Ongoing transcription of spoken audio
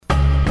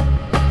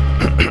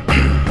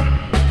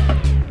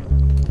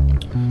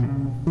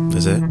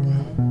Is it?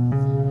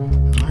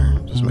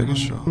 Alright, just making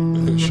sure.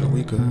 Making sure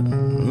we good.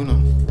 You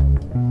know.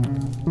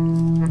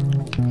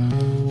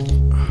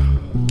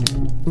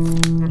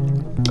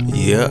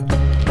 Yeah.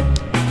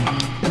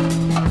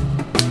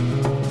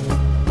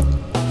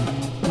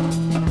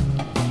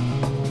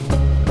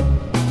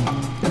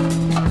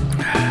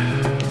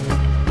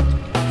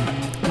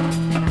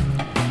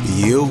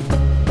 You.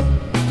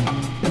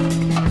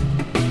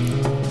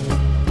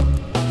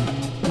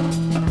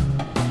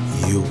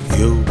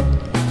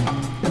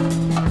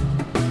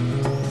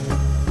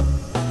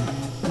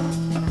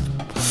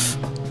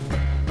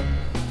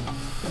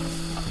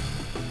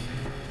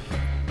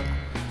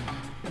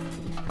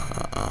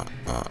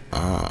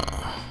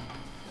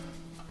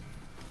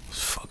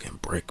 Fucking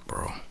brick,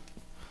 bro.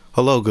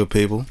 Hello, good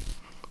people.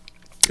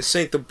 This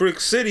ain't the brick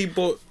city,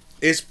 but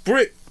it's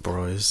brick.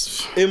 Bro,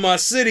 it's in my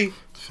city.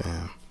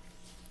 Fam,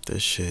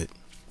 this shit.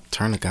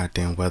 Turn the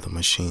goddamn weather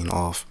machine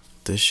off.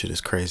 This shit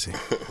is crazy.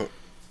 It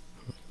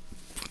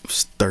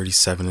was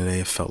 37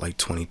 today. It felt like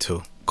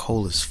 22.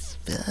 Cold as fuck.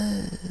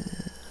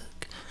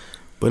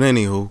 But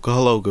anywho,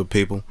 hello, good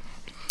people.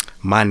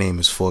 My name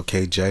is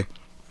 4KJ.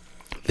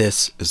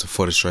 This is the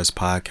For the Stress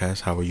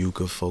podcast. How are you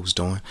good folks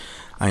doing?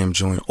 I am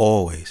joined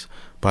always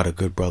by the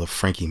good brother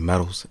Frankie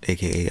Metals,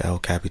 aka El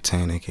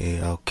Capitan, aka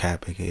El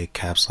Cap, aka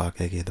Caps Lock,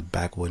 aka the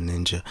Backwood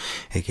Ninja,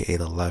 aka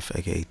the Left,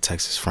 aka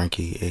Texas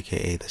Frankie,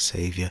 aka the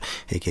Savior,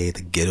 aka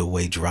the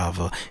Getaway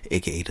Driver,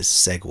 aka the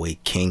Segway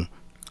King.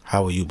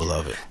 How are you,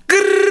 beloved?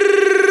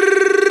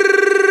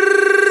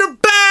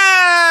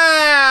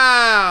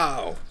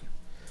 Bow!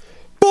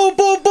 Boom,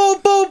 boom,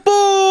 boom, boom,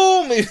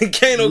 boom! Even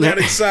Kano got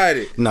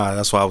excited. Nah,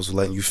 that's why I was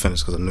letting you finish,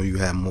 because I knew you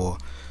had more.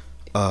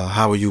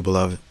 How are you,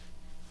 beloved?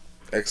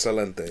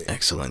 Excelente.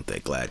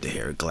 Excelente. Glad to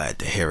hear it. Glad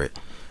to hear it.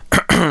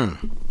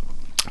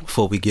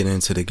 Before we getting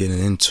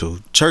into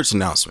church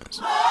announcements.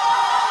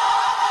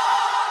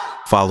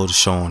 Follow the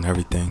show on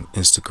everything.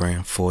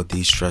 Instagram for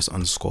the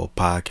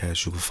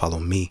stress_podcast. You can follow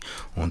me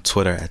on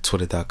Twitter at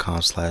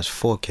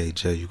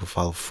twitter.com/4KJ. You can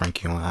follow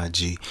Frankie on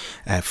IG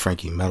at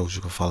Frankie Metals.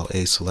 You can follow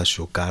A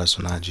Celestial Goddess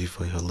on IG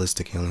for your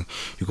holistic healing.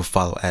 You can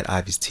follow at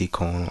Ivy's Tea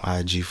Cone on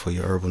IG for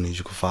your herbal needs.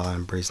 You can follow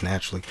Embrace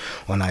Naturally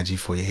on IG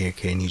for your hair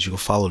care needs. You can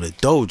follow the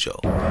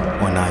Dojo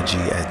on IG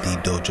at the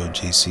Dojo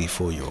GC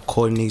for your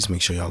recording needs.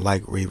 Make sure y'all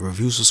like, rate,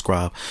 review,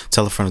 subscribe,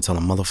 tell a friend to tell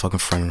a motherfucking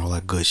friend, and all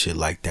that good shit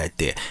like that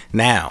there.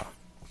 Now,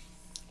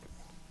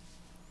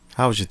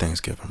 how was your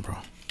Thanksgiving, bro?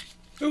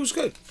 It was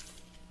good.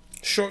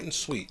 Short and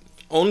sweet.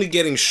 Only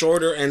getting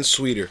shorter and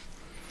sweeter.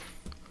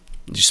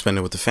 Did you spend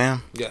it with the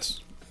fam?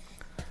 Yes.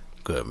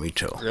 Good, me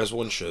too. As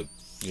one should,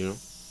 you know?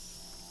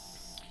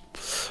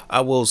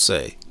 I will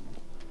say,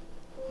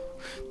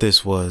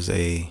 this was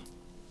a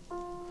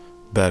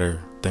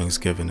better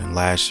Thanksgiving than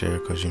last year,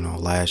 because, you know,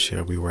 last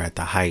year we were at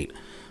the height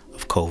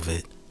of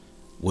COVID,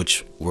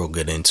 which we'll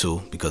get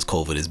into because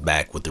COVID is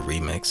back with the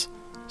remix.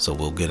 So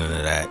we'll get into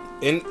that.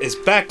 And it's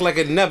back like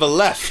it never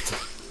left.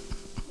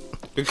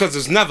 Because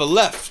it's never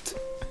left.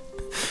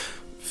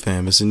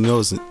 Fam, it's a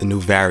new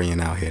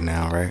variant out here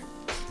now, right?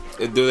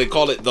 Do they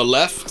call it the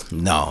left?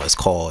 No, it's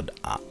called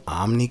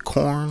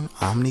Omicron.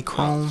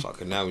 Oh,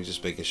 fucking now we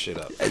just making shit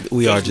up.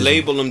 We just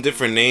label them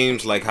different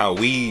names, like how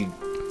weed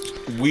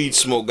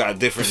smoke got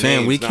different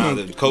names. We now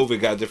that COVID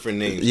got different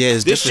names. Yeah,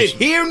 it's this different.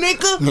 Shit here,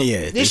 nigga?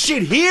 Yeah. This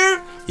shit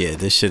here? Yeah,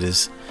 this shit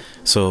is.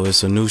 So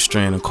it's a new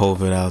strain of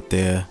COVID out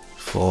there.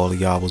 For all of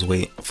y'all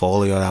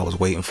that was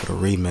waiting for the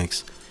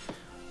remix,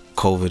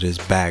 COVID is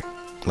back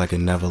like it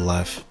never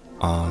left.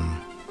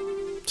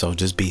 So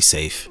just be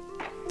safe.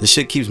 This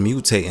shit keeps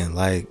mutating.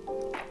 Like,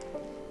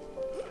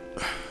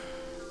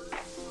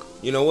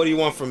 you know, what do you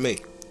want from me?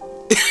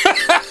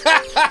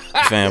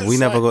 Fam, we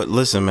never go.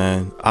 Listen,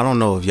 man. I don't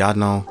know if y'all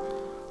know,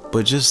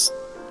 but just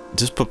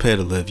prepare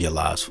to live your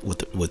lives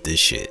with this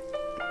shit.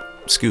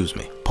 Excuse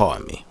me,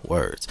 pardon me,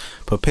 words.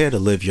 Prepare to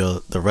live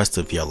the rest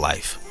of your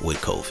life with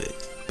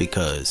COVID.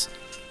 Because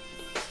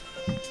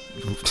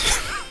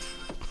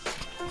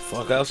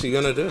fuck else you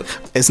gonna do?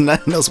 It's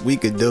nothing else we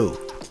could do.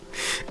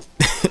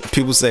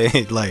 People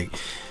say, like,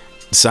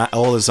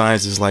 all the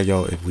science is like,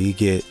 yo,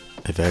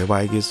 if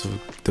everybody gets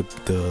the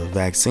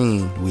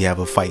vaccine, we have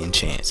a fighting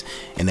chance.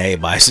 And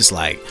everybody's just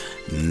like,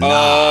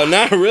 nah.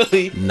 Not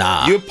really.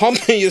 Nah. You're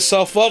pumping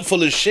yourself up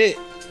full of shit.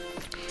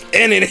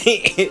 And it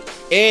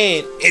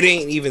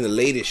ain't even the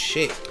latest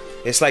shit.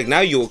 It's like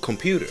now you're a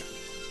computer.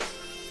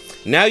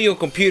 Now your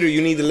computer, you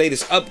need the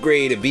latest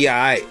upgrade to be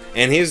alright.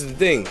 And here's the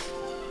thing.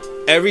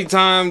 Every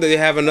time they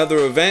have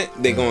another event,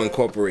 they gonna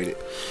incorporate it.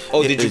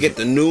 Oh, did you get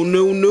the new?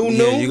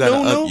 Yeah, you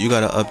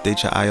gotta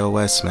update your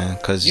iOS, man.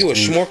 Cause you a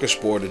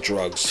smorgasbord of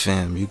drugs.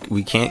 Fam,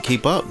 we can't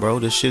keep up, bro.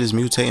 This shit is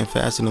mutating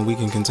faster than we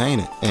can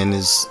contain it. And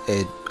us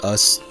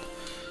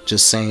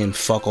just saying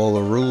fuck all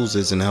the rules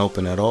isn't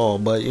helping at all.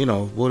 But, you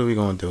know, what are we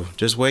gonna do?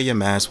 Just wear your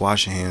mask,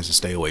 wash your hands, and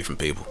stay away from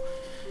people.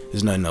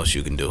 There's nothing else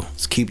you can do.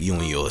 Just keep you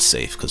and yours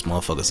safe, because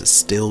motherfuckers are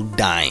still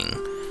dying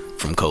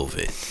from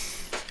COVID.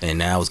 And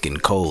now it's getting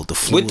cold. The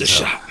flu with the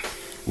shot.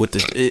 With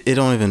the, it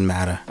don't even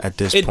matter at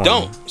this point. It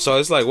don't. So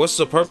it's like, what's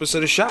the purpose of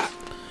the shot?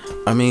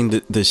 I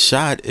mean, the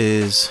shot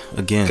is,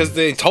 again, Because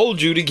they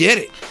told you to get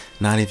it.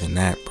 not even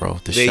that, bro.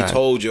 They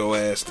told your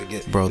ass to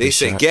get it. Bro, they the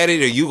said, shot- get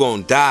it or you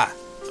gonna die.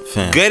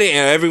 Fam, Get it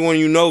and everyone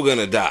you know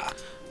gonna die.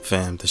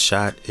 fam, the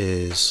shot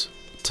is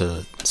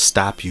to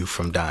stop you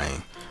from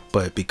dying.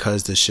 But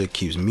because the shit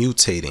keeps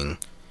mutating,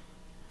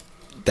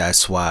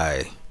 that's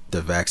why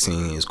the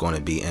vaccine is going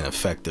to be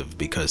ineffective,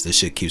 because this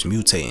shit keeps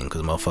mutating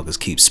because motherfuckers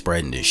keep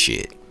spreading this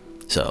shit.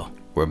 So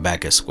we're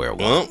back at square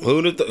one.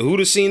 Well, who'd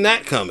have seen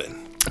that coming?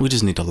 We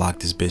just need to lock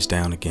this bitch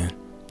down again.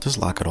 Just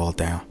lock it all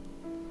down.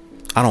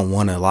 I don't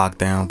want to lock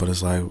down, but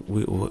it's like,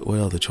 what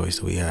other choice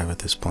do we have at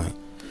this point?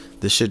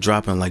 This shit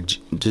dropping like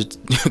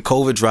just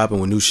COVID dropping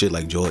with new shit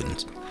like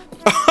Jordans.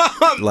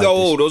 Like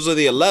No, those are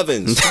the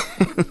 11s.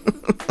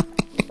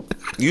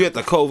 You had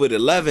the COVID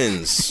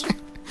 11s.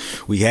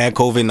 we had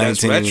COVID-19.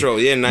 That's retro.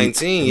 Yeah,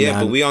 19. Yeah, Nah,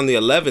 but we on the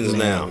 11s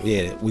now.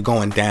 Yeah, we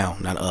going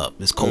down, not up.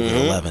 It's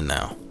COVID 11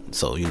 now.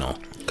 So, you know.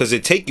 Because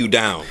it take you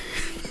down.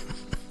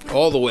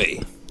 All the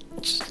way.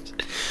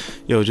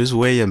 Yo, just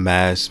wear your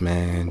mask,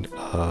 man.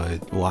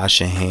 Wash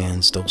your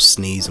hands. Don't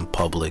sneeze in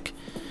public.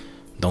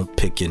 Don't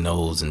pick your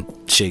nose and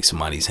shake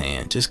somebody's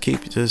hand. Just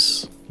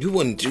You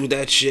wouldn't do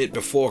that shit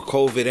before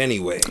COVID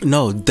anyway.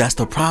 No, that's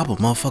the problem,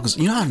 motherfuckers.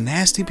 You know how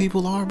nasty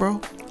people are, bro?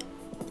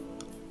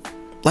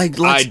 Like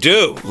I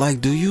do. Like,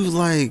 do you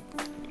like...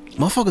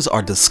 Motherfuckers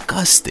are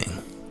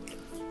disgusting.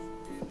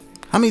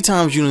 How many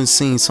times you done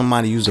seen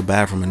somebody use the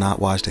bathroom and not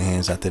wash their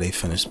hands after they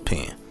finish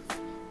peeing?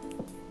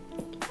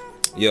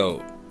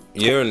 Yo,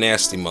 you're a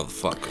nasty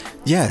motherfucker.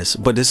 Yes,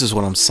 but this is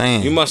what I'm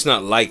saying. You must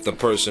not like the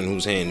person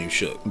whose hand you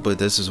shook. But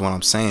this is what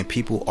I'm saying.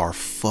 People are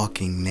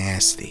fucking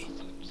nasty.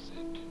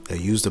 They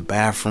use the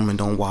bathroom and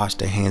don't wash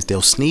their hands.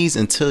 They'll sneeze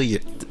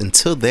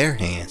until their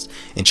hands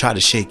and try to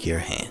shake your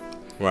hand.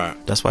 Right.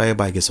 That's why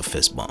everybody gets a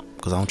fist bump,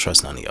 because I don't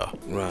trust none of y'all.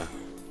 Right.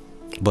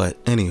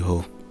 But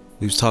anywho,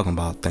 we was talking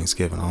about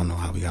Thanksgiving. I don't know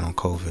how we got on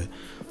COVID,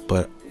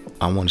 but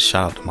I want to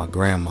shout out to my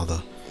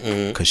grandmother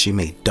because she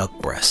made duck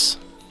breasts.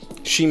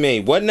 She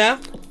made what now?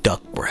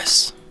 Duck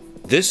breasts.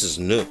 This is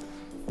new.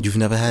 You've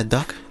never had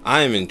duck?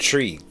 I am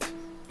intrigued.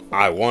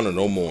 I want to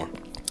know more.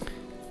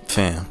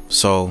 Fam,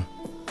 so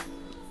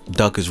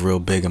duck is real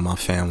big in my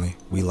family.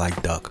 We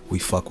like duck. We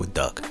fuck with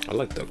duck. I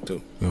like duck too. You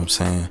know what I'm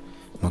saying?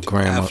 My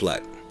grandma.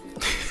 Affleck.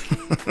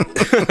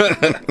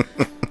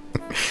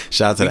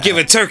 Shout out to We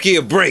giving Turkey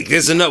a break.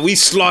 There's enough. We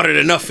slaughtered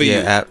enough for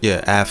you.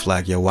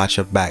 Affleck. Yeah, watch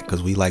your back,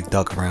 because we like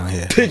duck around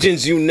here.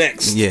 Pigeons, you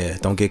next. Yeah,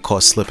 don't get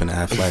caught slipping,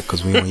 Affleck,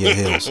 because we on your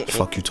heels.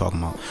 Fuck you talking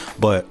about.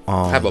 But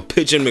Have a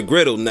pigeon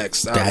McGriddle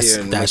next out that's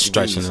here. In that's Mickey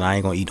stretching, D's. and I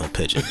ain't gonna eat no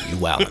pigeon. You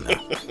wildin'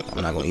 now.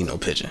 I'm not gonna eat no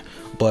pigeon.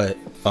 But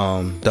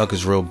duck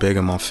is real big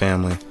in my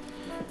family,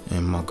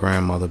 and my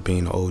grandmother,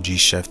 being the OG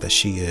chef that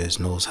she is,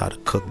 knows how to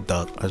cook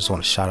duck. I just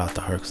want to shout out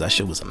to her because that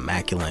shit was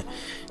immaculate.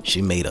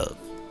 She made a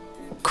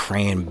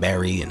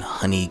cranberry and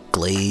honey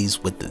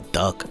glaze with the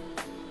duck.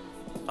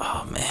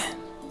 Oh man,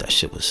 that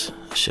shit was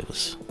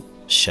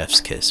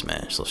chef's kiss,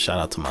 man. So shout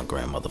out to my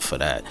grandmother for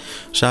that.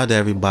 Shout out to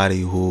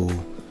everybody who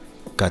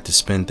got to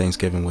spend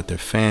Thanksgiving with their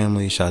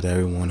family. Shout out to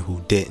everyone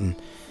who didn't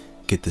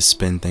get to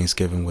spend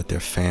Thanksgiving with their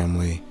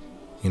family.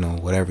 You know,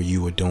 whatever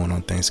you were doing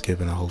on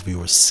Thanksgiving, I hope you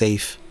were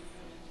safe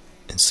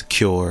and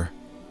secure.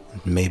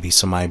 Maybe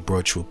somebody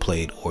brought you a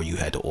plate or you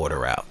had to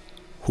order out.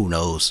 Who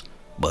knows?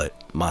 But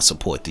my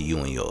support to you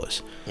and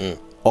yours.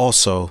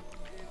 Also,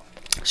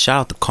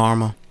 shout out to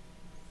Karma.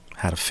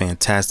 Had a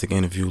fantastic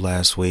interview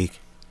last week.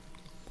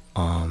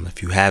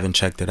 If you haven't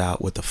checked it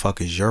out, what the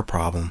fuck is your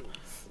problem?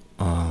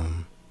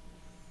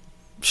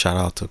 Shout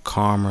out to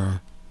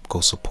Karma. Go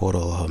support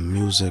all her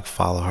music.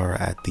 Follow her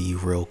at The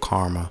Real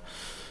Karma.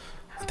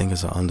 I think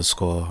it's an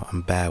underscore.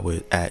 I'm bad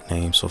with at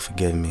names, so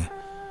forgive me.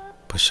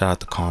 But shout out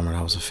to Karma.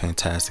 That was a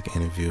fantastic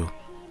interview.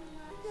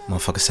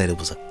 Motherfucker said it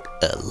was a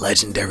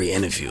legendary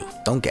interview.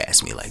 Don't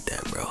gas me like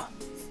that, bro.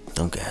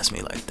 Don't gas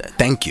me like that.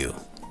 Thank you,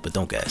 but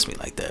don't gas me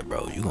like that,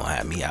 bro. You gonna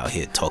have me out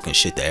here talking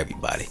shit to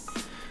everybody.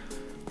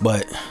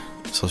 But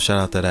so shout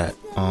out to that.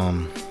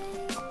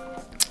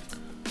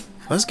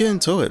 Let's get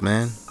into it,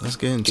 man. Let's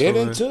get into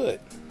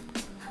it.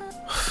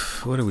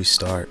 Where do we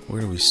start?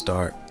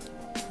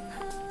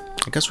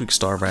 I guess we can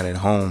start right at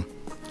home.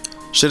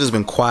 Shit has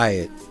been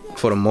quiet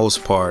for the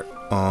most part.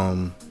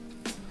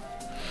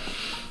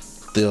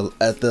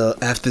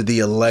 After the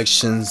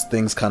elections,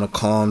 things kind of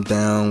calmed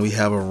down. We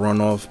have a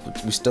runoff.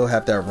 We still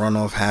have that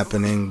runoff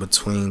happening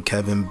between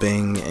Kevin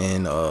Bing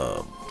and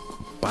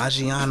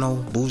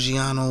Buggiano,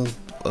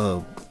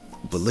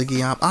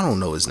 Beligiano. I don't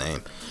know his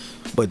name,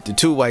 but the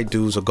two white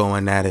dudes are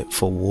going at it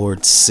for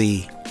Ward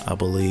C, I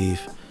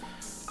believe.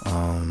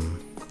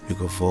 You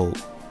could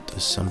vote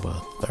December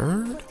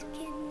 3rd.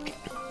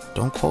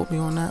 Don't quote me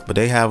on that, but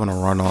they having a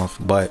runoff.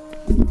 But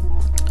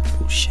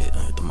oh shit, I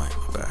hit the mic.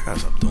 My bad. I gotta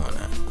stop doing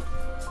that.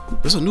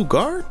 There's a new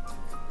guard.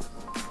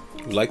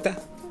 You like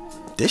that?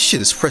 This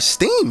shit is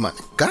pristine, man.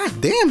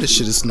 God damn, this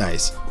shit is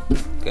nice.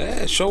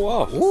 Yeah, show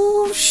off.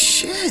 Oh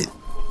shit.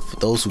 For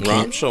those who I'm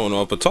can't, showing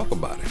off, but talk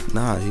about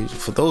it.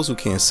 for those who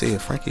can't see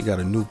it, Frankie got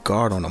a new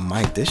guard on the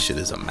mic. This shit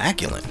is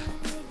immaculate.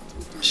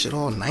 Shit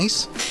all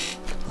nice.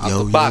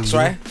 Out the box,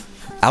 right?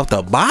 Out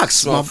the box.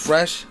 Smell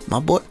fresh. My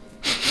boy.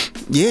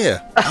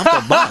 Yeah,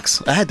 out the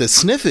box. I had to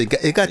sniff it.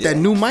 It got that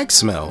new mic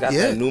smell. Got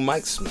that new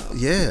mic smell.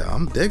 Yeah,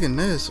 I'm digging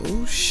this.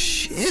 Oh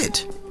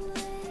shit.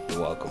 You're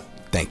welcome.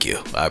 Thank you.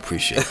 I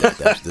appreciate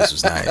that. This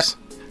was nice.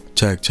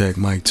 Check,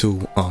 mic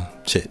 2. Oh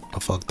shit, I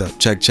fucked up.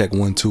 Check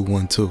 1 2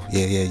 1 2.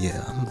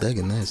 Yeah. I'm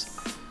digging this.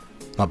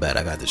 My bad.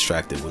 I got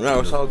distracted with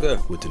it's all good.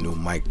 With the new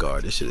mic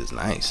guard. This shit is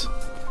nice.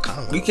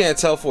 You can't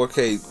tell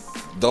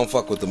 4K. Don't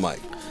fuck with the mic.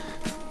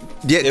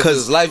 Yeah, because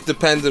his life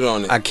depended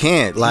on it. I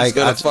can't. He's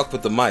gonna fuck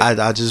with the mic.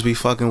 I just be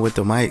fucking with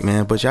the mic,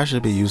 man. But y'all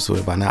should be used to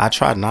it by now. I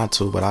tried not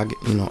to, but I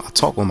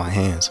talk with my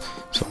hands.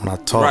 So when I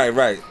talk,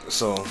 right.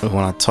 So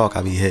when I talk,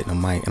 I be hitting the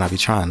mic, and I be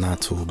trying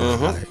not to.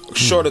 But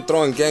short of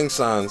throwing gang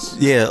signs.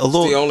 Yeah, a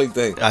little. The only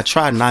thing. I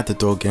try not to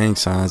throw gang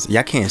signs.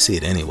 Y'all can't see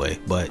it anyway,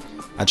 but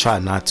I try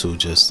not to.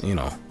 Just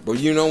But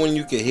when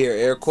you can hear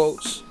air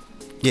quotes.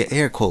 Yeah,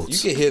 air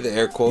quotes. You can hear the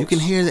air quotes. You can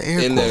hear the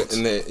air quotes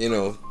in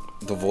the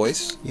the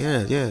voice.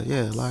 Yeah.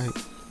 Like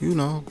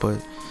but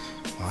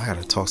I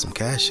gotta talk some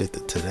cash shit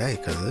today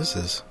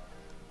because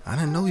I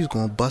didn't know he was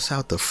gonna bust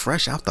out the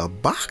fresh out the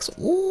box.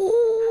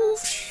 Ooh,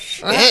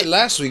 shit. I had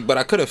last week, but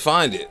I couldn't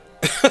find it.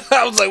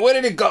 I was like, where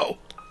did it go?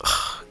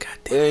 Oh, God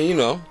damn.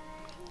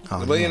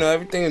 And but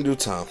everything in due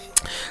time.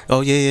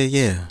 Oh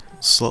yeah.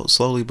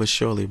 Slowly but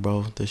surely,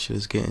 bro. This shit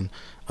is getting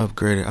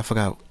upgraded. I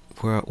forgot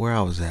where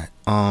I was at.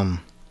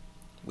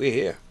 We're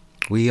here.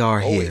 We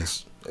are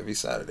always, here every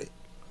Saturday.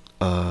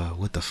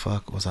 What the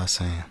fuck was I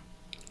saying?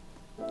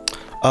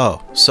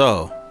 Oh,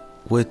 so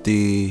with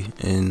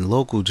in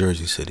local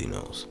Jersey City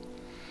news.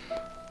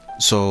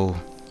 So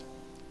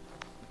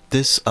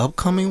this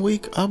upcoming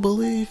week, I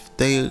believe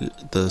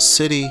the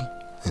city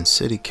and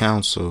city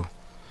council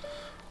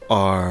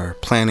are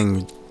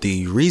planning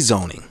the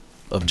rezoning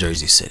of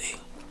Jersey City.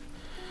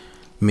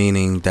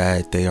 Meaning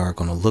that they are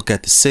going to look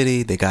at the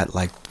city. They got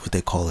like what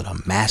they call it, a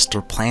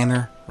master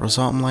planner or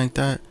something like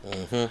that.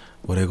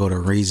 Where they go to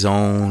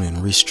rezone and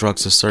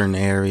restructure certain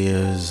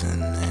areas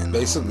and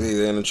basically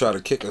they're gonna try to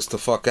kick us the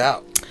fuck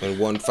out in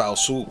one foul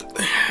swoop.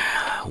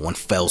 One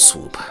fell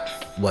swoop.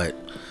 But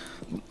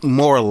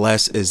more or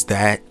less is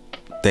that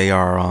they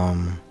are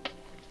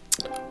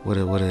what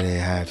do they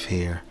have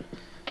here?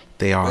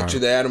 They are. I bet you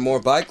they added more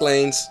bike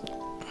lanes.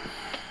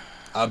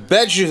 I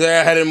bet you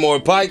they're adding more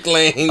bike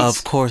lanes.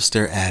 Of course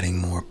they're adding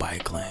more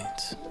bike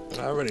lanes.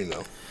 I already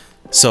know.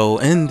 So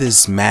in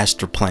this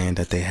master plan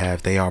that they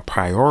have, they are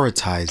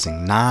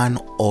prioritizing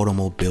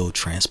non-automobile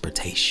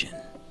transportation.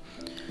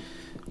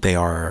 They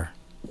are,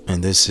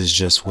 and this is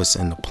just what's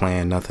in the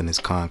plan, nothing is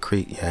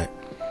concrete yet.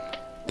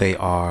 They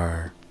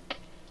are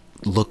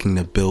looking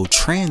to build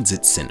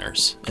transit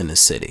centers in the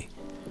city.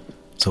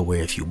 So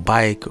where if you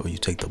bike or you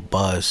take the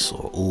bus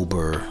or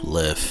Uber,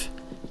 Lyft,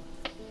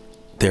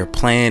 their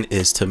plan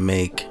is to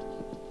make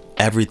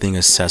everything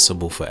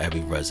accessible for every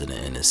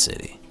resident in the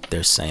city.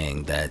 They're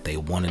saying that they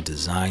want to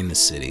design the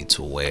city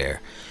to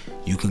where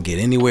you can get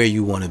anywhere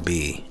you want to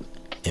be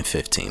in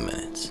 15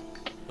 minutes.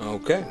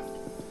 Okay.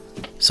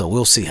 So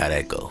we'll see how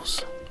that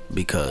goes.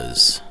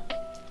 Because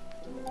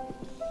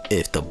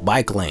if the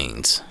bike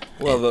lanes...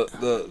 Well,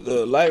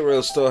 the light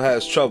rail still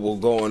has trouble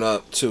going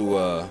up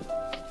to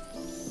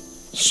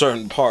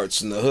certain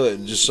parts in the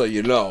hood, just so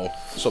you know.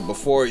 So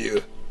before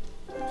you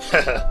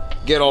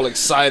get all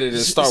excited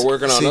and start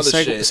working on other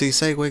shit. See,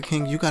 Segway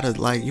King, you gotta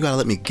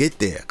let me get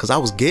there, cause I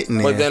was getting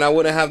there. But then I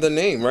wouldn't have the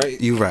name, right?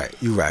 You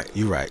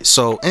right.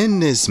 So in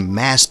this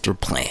master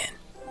plan,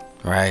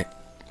 right?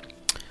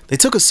 They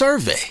took a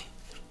survey.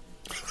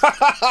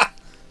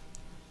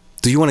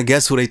 Do you want to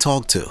guess who they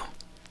talked to?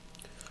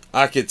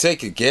 I could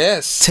take a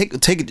guess. Take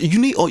it. You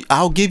need.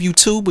 I'll give you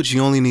 2, but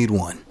you only need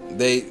 1.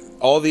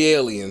 All the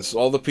aliens,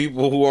 all the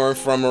people who aren't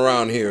from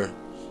around here,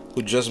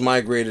 who just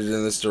migrated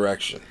in this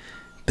direction.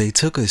 They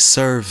took a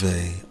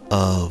survey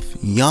of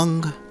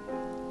young,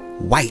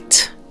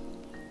 white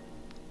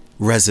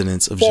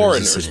residents of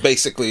foreigners, Jersey City.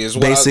 Basically, is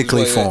what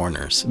basically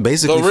foreigners.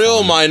 Basically, the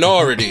real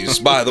minorities,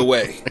 by the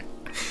way.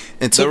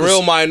 The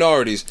real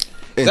minorities.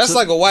 That's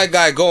like a white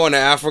guy going to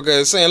Africa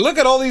and saying, "Look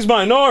at all these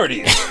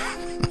minorities."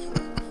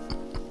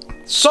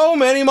 So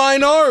many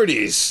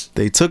minorities.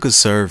 They took a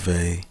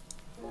survey,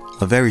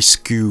 a very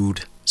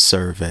skewed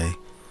survey,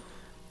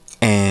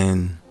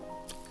 and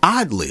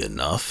oddly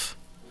enough,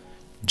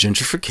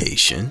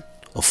 gentrification,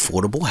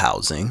 affordable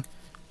housing,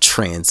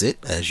 transit,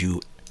 as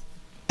you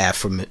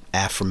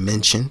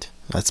aforementioned.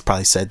 That's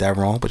probably said that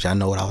wrong, but y'all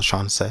know what I was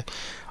trying to say.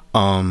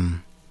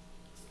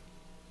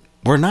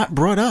 Were not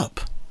brought up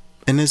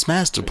in this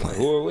master plan.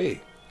 Who are we?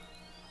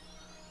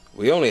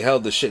 We only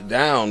held the shit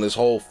down this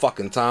whole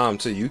fucking time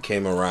till you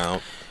came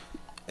around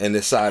and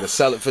decided to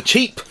sell it for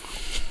cheap.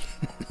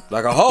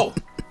 Like a hoe.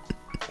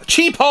 A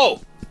cheap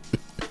hoe.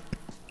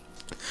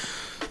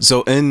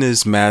 So in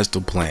this master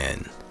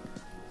plan,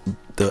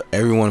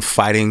 everyone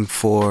fighting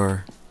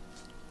for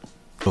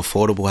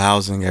affordable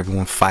housing,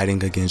 everyone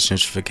fighting against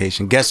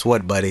gentrification. Guess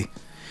what, buddy?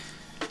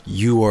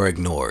 You are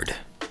ignored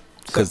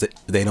because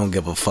they don't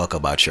give a fuck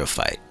about your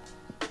fight.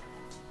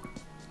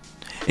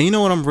 And you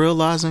know what I'm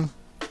realizing?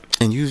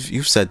 and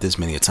you've said this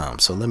many a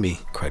times, so let me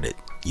credit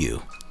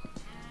you.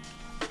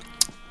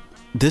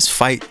 This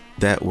fight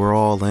that we're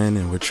all in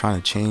and we're trying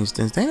to change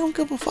things, they don't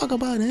give a fuck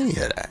about any of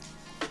that.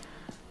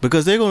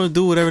 Because they're going to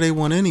do whatever they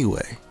want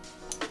anyway.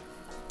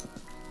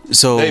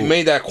 So they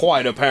made that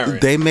quite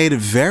apparent. They made it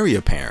very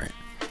apparent.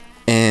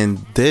 And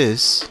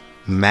this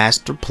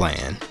master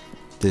plan,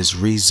 this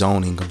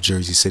rezoning of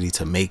Jersey City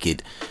to make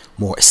it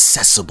more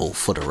accessible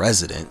for the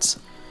residents,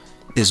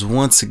 is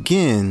once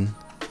again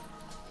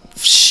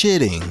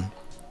shitting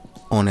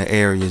on the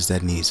areas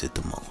that needs it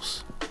the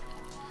most.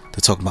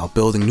 They're talking about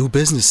building new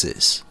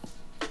businesses.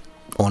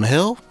 On a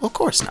hill? Of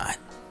course not.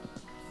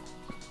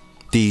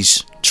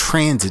 These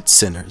transit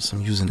centers,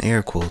 I'm using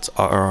air quotes,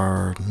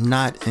 are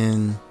not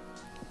in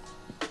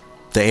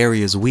the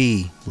areas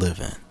we live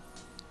in.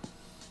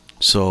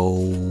 So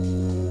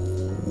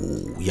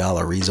y'all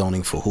are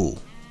rezoning for who?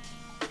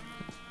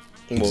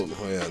 Well,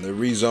 yeah, they're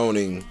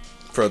rezoning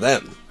for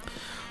them.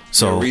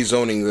 So they're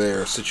rezoning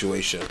their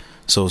situation.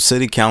 So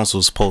city council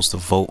is supposed to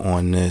vote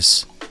on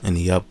this in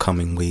the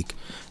upcoming week,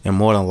 and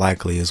more than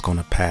likely it's going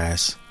to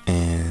pass.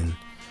 And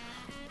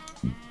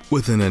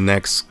within the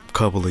next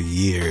couple of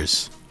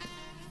years,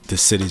 the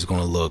city's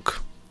going to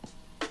look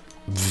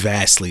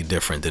vastly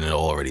different than it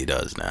already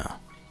does now.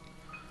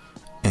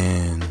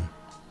 And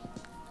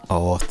I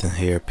often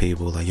hear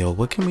people like, yo,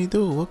 what can we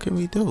do? What can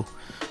we do?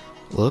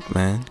 Look,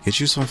 man, get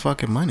you some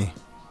fucking money.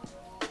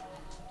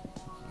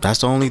 That's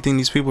the only thing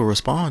these people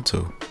respond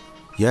to.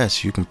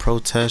 Yes, you can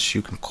protest,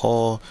 you can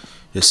call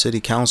your city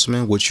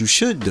councilman, which you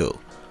should do.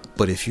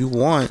 But if you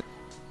want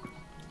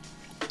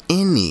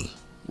any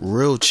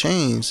real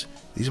change,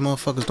 these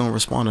motherfuckers don't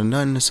respond to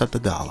nothing except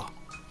 $1.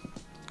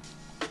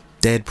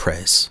 Dead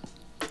press,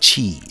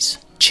 cheese,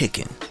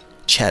 chicken,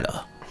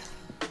 cheddar,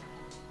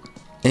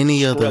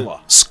 any other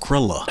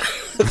Skrilla,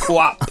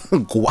 guap,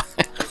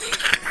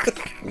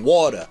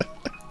 water,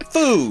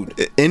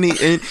 food,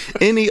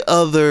 any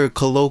other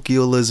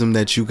colloquialism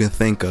that you can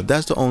think of.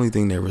 That's the only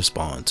thing they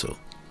respond to.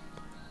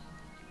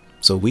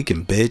 So we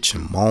can bitch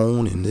and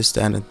moan and this,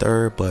 that, and the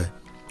third, but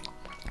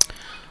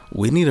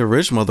we need a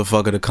rich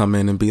motherfucker to come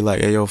in and be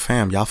like, hey, yo,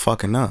 fam, y'all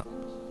fucking up.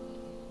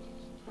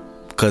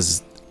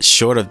 Because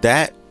short of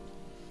that,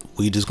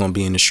 we just gonna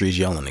be in the streets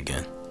yelling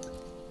again.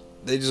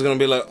 They just gonna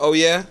be like, oh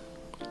yeah,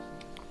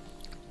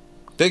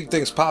 big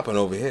things popping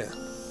over here.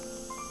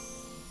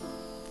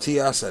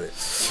 T.I. said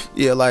it.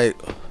 Yeah, like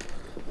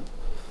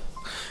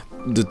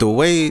the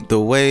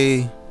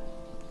way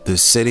the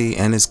city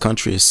and this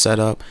country is set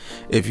up,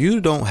 if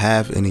you don't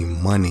have any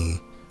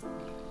money,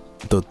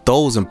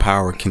 those in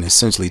power can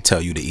essentially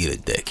tell you to eat a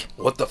dick.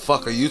 What the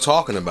fuck are you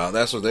talking about?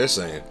 That's what they're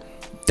saying.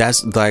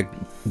 That's like,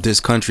 this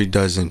country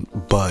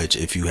doesn't budge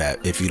if you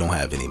don't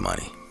have any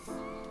money.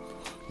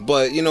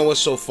 But you know what's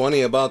so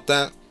funny about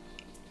that?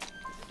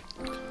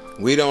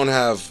 We don't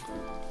have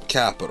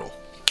capital.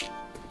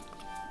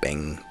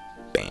 Bang,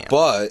 bam.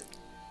 But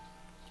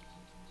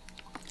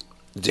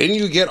didn't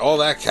you get all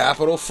that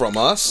capital from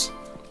us?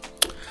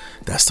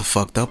 That's the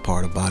fucked up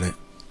part about it.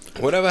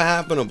 Whatever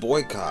happened to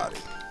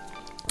boycotting?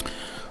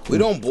 We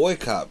don't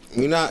boycott.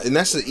 We're not, and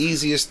that's the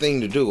easiest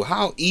thing to do.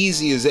 How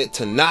easy is it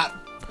to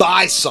not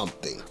buy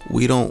something?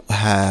 We don't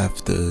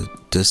have the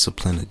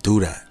discipline to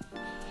do that.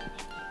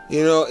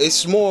 You know,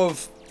 it's more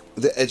of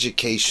the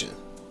education.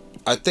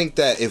 I think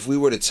that if we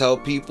were to tell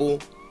people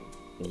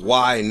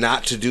why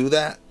not to do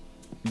that,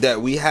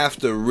 that we have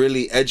to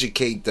really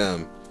educate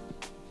them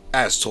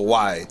as to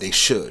why they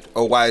should,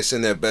 or why it's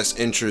in their best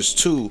interest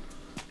to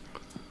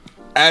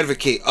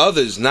advocate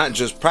others, not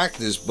just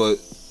practice, but,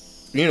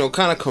 you know,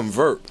 kind of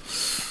convert.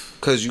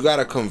 Because you got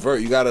to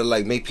convert. You got to,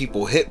 like, make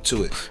people hip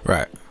to it.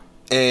 Right.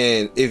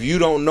 And if you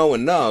don't know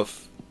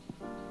enough,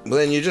 well,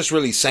 then you're just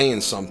really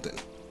saying something.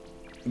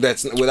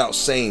 That's without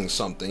saying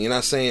something. You're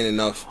not saying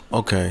enough.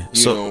 Okay.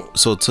 So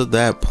to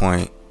that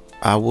point,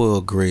 I will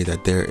agree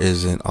that there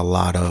isn't a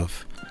lot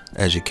of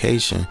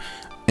education.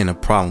 And the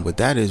problem with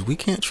that is we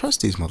can't trust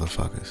these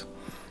motherfuckers.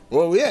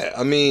 Well, yeah.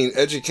 I mean,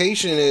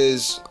 education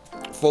is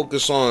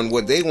focused on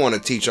what they want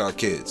to teach our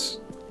kids.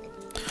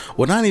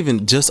 Well, not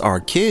even just our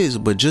kids,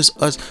 but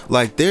just us.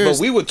 Like, there's...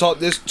 But we were taught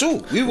this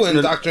too. We were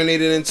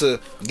indoctrinated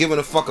into giving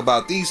a fuck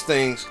about these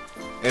things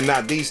and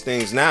not these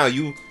things. Now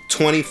you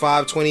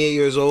 25, 28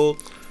 years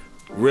old,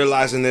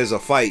 realizing there's a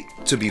fight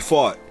to be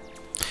fought.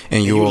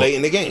 And you late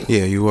in the game.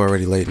 Yeah, you were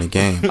already late in the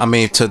game. I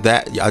mean, to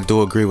that, I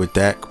do agree with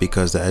that,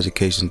 because the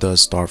education does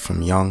start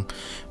from young.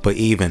 But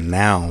even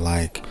now,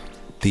 like,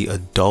 the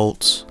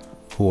adults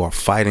who are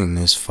fighting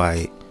this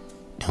fight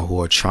and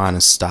who are trying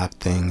to stop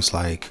things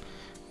like,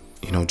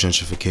 you know,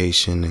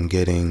 gentrification and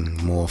getting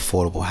more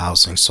affordable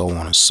housing, so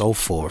on and so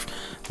forth.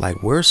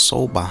 Like, we're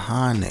so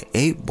behind the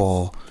 8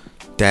 ball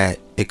that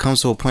it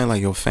comes to a point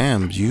like, yo,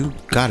 fam, you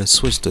gotta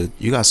switch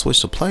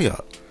the play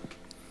up,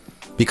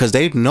 because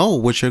they know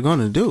what you're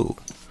gonna do,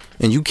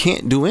 and you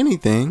can't do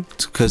anything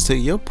because, to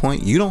your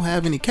point, you don't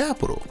have any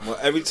capital. Well,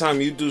 every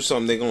time you do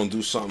something, they're gonna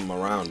do something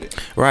around it.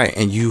 Right,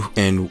 and you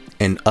and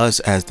us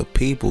as the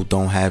people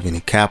don't have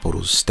any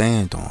capital to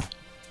stand on.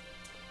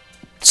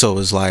 So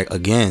it's like,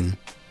 again,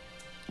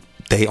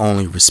 they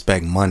only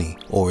respect money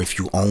or if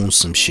you own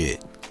some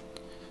shit.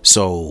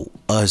 So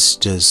us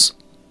just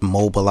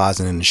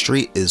mobilizing in the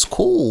street is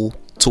cool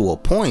to a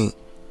point,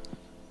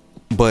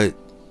 but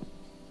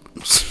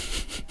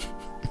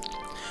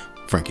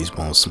Frankie's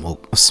Bone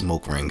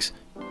smoke rings.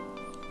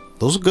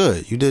 Those are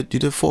good. You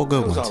did 4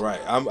 good ones. All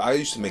right. I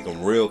used to make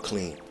them real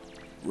clean.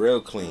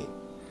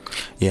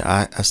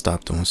 Yeah, I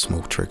stopped doing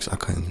smoke tricks. I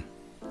couldn't.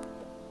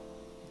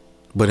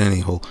 But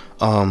anyhow,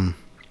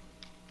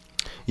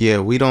 yeah,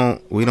 we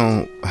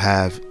don't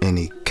have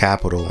any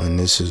capital, and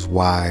this is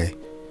why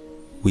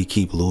we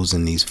keep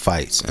losing these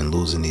fights and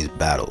losing these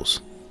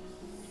battles.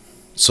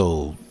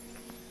 So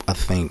I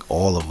think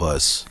all of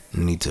us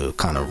need to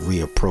kind of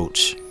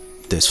reapproach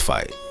this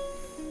fight,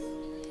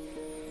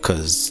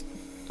 because,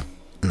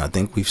 and I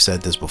think we've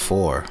said this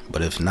before,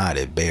 but if not,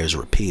 it bears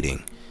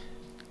repeating,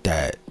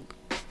 that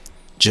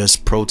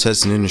just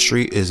protesting in the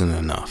street isn't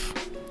enough.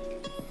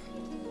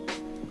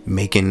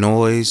 Making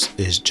noise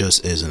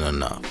just isn't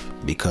enough,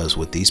 because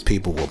what these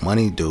people with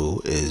money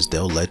do is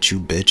they'll let you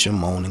bitch and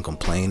moan and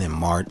complain and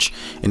march,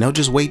 and they'll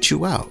just wait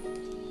you out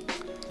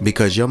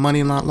because your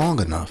money not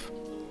long enough.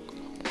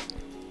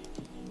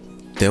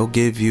 They'll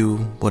give you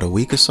what, a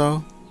week or so?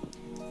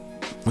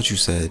 What you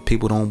said?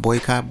 People don't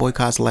boycott.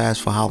 Boycotts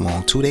last for how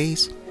long? 2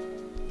 days?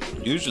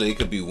 Usually it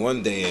could be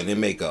 1 day and then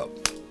make up.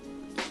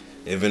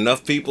 If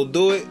enough people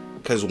do it,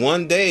 because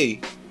 1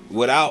 day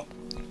without,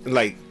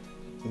 like,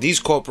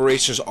 these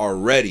corporations are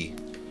ready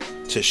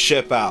to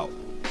ship out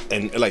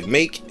and like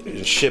make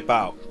and ship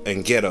out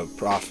and get a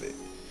profit.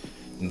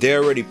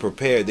 They're already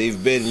prepared.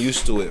 They've been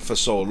used to it for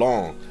so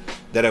long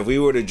that if we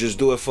were to just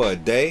do it for a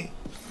day,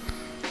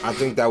 I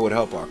think that would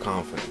help our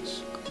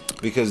confidence,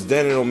 because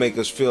then it'll make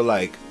us feel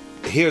like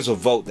here's a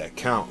vote that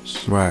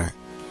counts. Right.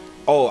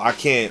 Oh, I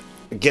can't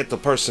get the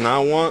person I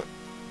want,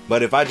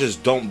 but if I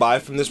just don't buy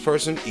from this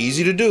person,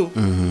 easy to do.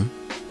 Mm-hmm.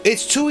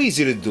 It's too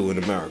easy to do in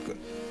America.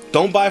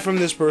 Don't buy from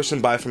this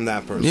person, buy from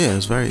that person. Yeah,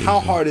 it's very easy. How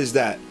hard is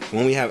that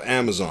when we have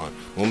Amazon,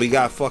 when we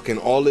got fucking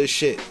all this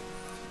shit?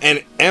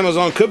 And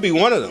Amazon could be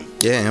one of them.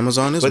 Yeah,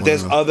 Amazon is but one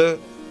there's of them.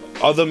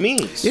 other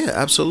means. Yeah,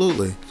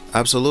 absolutely.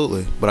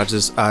 But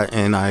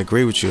I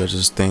agree with you. I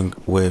just think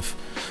with,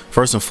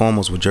 first and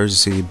foremost, with Jersey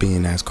City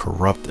being as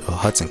corrupt, or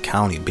Hudson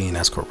County being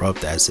as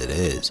corrupt as it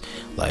is,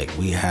 like,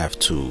 we have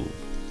to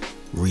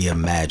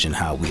reimagine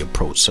how we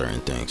approach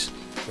certain things.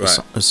 Right.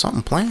 Is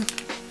something planned?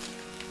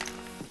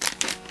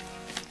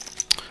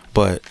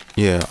 But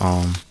yeah,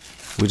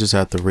 we just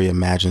have to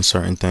reimagine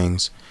certain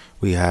things.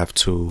 We have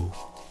to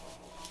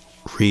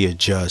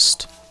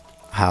readjust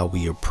how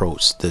we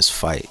approach this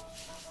fight,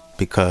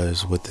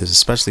 because with this,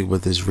 especially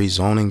with this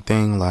rezoning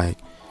thing, like,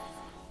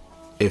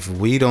 if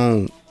we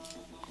don't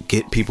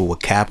get people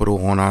with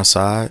capital on our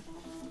side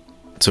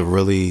to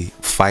really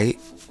fight,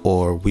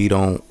 or we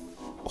don't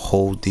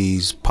hold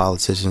these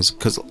politicians,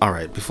 because, all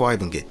right, before I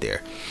even get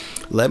there,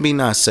 let me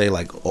not say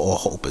like all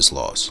hope is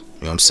lost.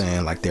 You know what I'm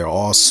saying? Like, there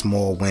are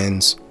small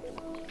wins.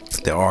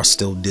 There are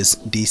still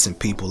decent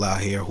people out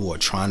here who are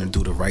trying to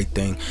do the right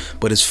thing.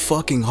 But it's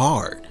fucking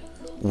hard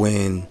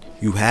when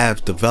you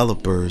have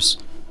developers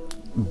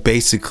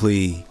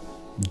basically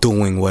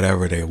doing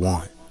whatever they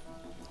want.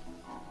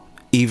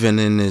 Even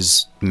in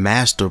this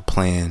master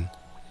plan,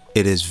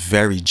 it is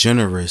very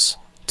generous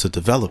to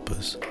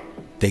developers.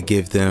 They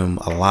give them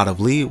a lot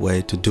of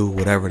leeway to do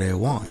whatever they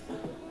want,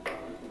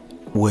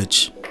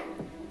 which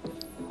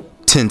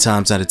 10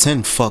 times out of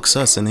 10 fucks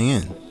us in the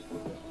end.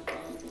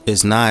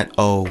 It's not,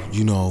 oh,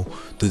 you know,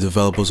 the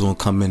developers gonna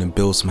come in and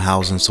build some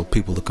housing so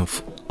people can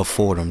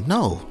afford them.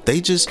 No,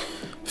 they just,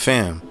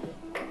 fam,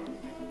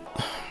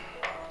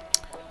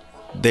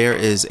 there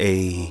is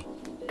a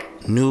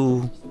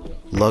new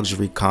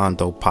luxury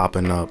condo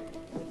popping up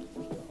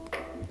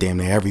damn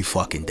near every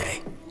fucking day.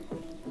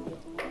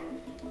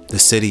 The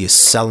city is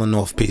selling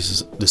off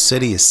pieces. The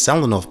city is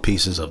selling off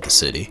pieces of the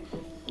city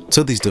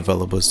to these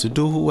developers to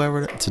do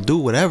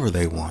whatever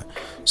they want.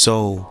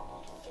 So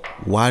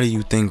why do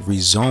you think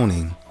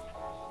rezoning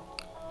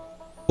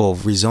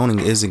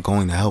isn't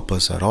going to help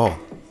us at all?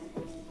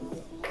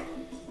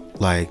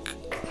 Like,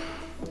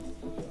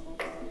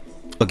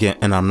 again,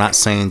 and I'm not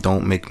saying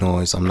don't make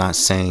noise. I'm not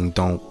saying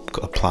don't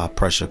apply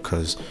pressure,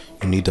 because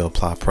you need to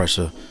apply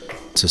pressure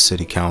to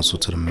city council,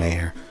 to the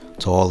mayor,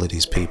 to all of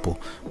these people.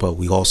 But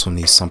we also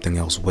need something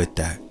else with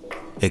that.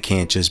 It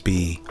can't just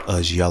be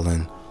us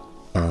yelling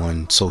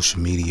on social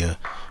media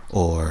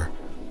or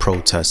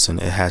protesting.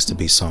 It has to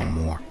be something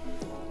more,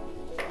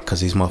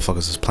 because these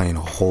motherfuckers is playing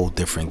a whole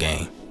different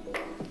game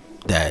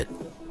that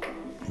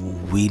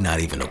we not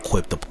even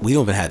equipped. We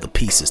don't even have the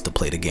pieces to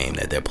play the game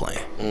that they're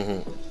playing.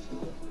 Mm-hmm.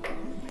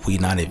 We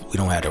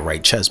don't have the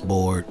right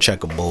chessboard,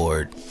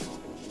 checkerboard.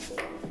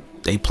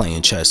 They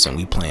playing chess and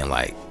we playing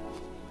like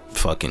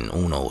fucking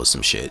Uno or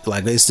some shit.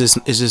 Like, it's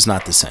just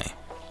not the same. You know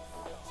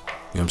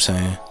what I'm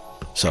saying?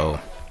 So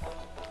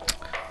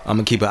I'm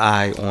gonna keep an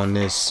eye on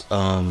this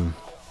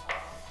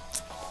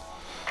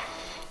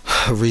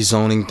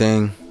rezoning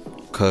thing,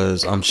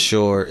 because I'm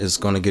sure it's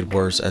gonna get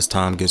worse as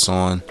time gets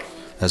on,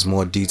 as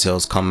more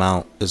details come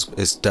out,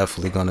 it's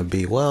definitely gonna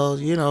be, well,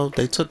 you know,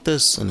 they took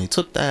this and they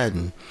took that,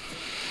 and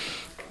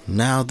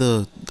now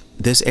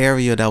this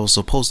area that was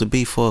supposed to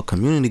be for a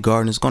community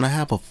garden is gonna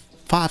have a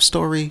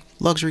 5-story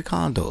luxury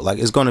condo. Like,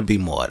 it's gonna be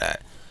more of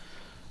that.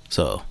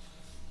 So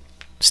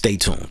stay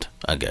tuned,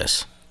 I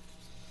guess.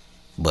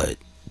 But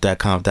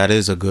that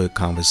is a good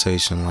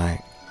conversation.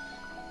 Like,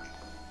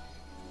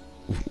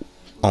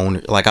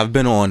 I've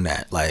been on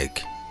that.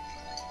 Like,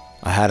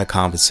 I had a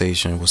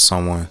conversation with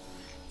someone,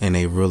 and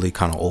they really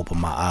kind of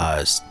opened my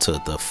eyes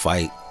to the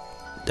fight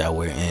that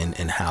we're in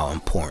and how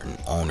important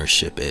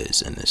ownership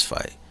is in this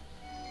fight,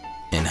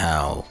 and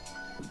how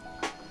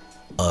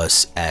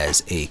us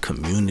as a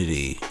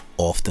community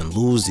often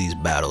lose these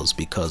battles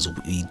because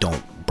we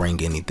don't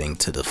bring anything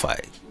to the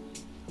fight.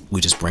 We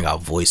just bring our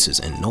voices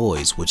and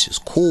noise, which is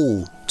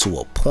cool to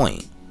a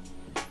point,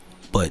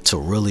 but to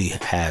really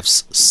have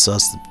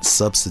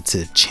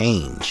substantive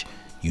change,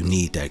 you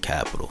need that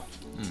capital.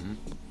 Mm-hmm.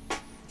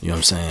 You know what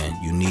I'm saying?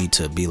 You need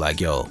to be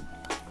like, yo,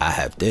 I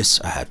have this,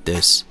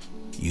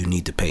 you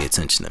need to pay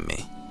attention to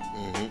me.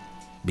 Mm-hmm.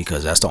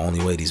 Because that's the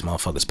only way these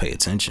motherfuckers pay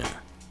attention.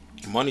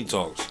 Money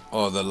talks,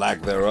 or the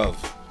lack thereof.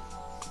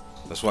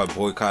 That's why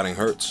boycotting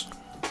hurts.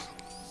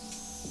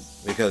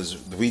 Because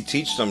we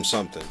teach them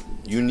something.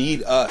 You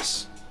need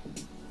us.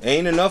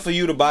 Ain't enough of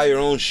you to buy your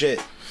own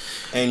shit,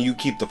 and you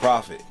keep the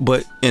profit.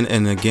 But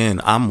and again,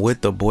 I'm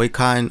with the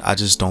boycotting. I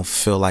just don't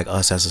feel like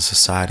us as a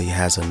society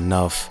has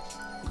enough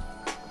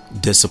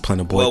discipline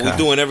to boycott. Well, we're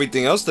doing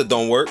everything else that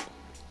don't work.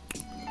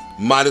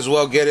 Might as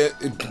well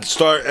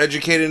start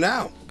educating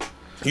now.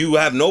 You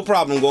have no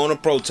problem going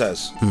to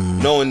protest,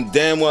 knowing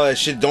damn well that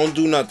shit don't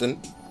do nothing,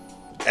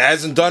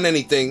 hasn't done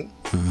anything.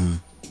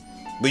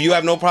 But you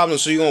have no problem,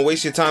 so you're gonna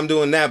waste your time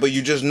doing that, but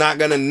you're just not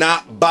gonna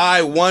not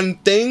buy one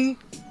thing?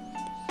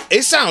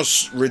 It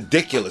sounds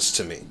ridiculous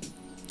to me.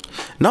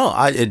 No,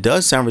 it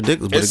does sound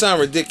ridiculous. It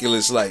sounds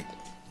ridiculous, like.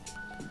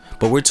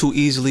 But we're too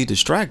easily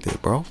distracted,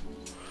 bro.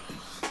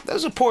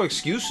 Those are poor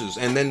excuses,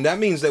 and then that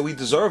means that we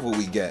deserve what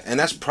we get, and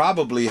that's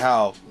probably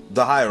how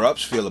the higher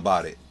ups feel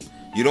about it.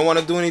 You don't want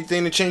to do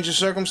anything to change your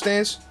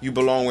circumstance? You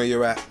belong where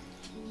you're at.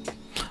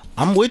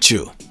 I'm with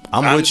you.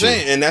 I'm with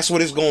saying, and that's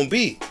what it's gonna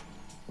be.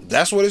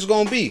 That's what it's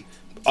gonna be.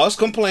 Us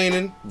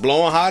complaining,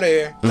 blowing hot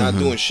air, not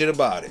doing shit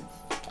about it.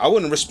 I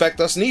wouldn't respect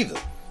us neither.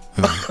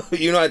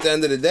 You know, at the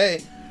end of the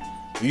day,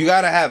 you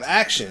gotta have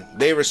action.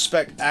 They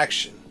respect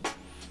action.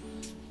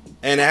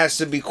 And it has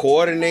to be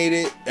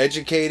coordinated,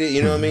 educated,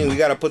 you know what I mean? We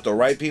gotta put the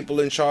right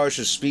people in charge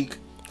to speak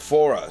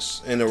for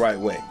us in the right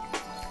way.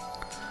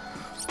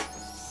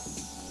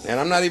 And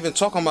I'm not even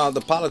talking about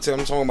the politics,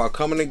 I'm talking about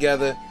coming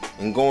together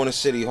and going to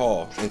City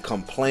Hall and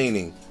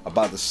complaining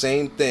about the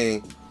same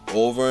thing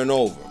over and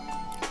over.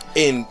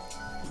 In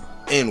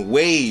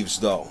waves,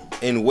 though.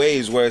 In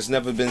waves where it's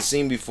never been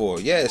seen before.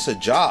 Yeah, it's a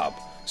job.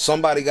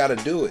 Somebody got to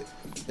do it.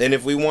 And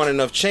if we want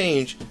enough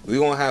change, we're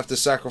going to have to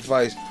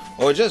sacrifice,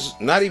 or just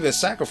not even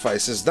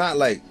sacrifice. It's not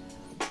like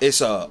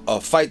it's a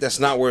fight that's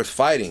not worth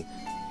fighting.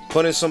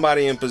 Putting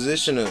somebody in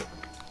position to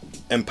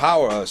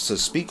empower us, to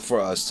speak for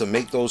us, to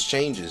make those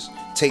changes.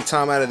 Take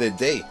time out of their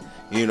day.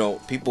 You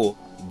know, people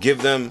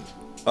give them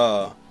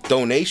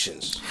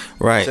donations.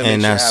 Right,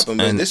 and that's happen.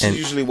 But this is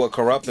usually what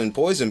corrupt and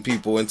poison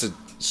people into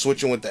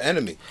switching with the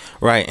enemy.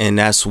 Right, and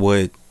that's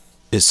what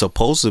is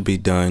supposed to be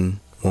done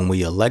when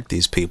we elect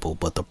these people.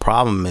 But the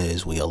problem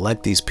is, we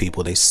elect these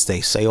people, they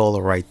say all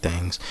the right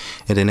things,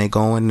 and then they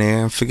go in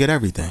there and forget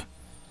everything.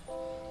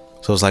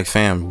 So it's like,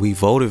 fam, we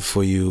voted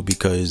for you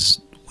because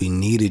we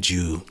needed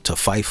you to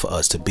fight for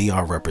us, to be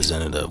our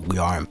representative. We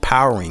are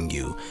empowering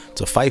you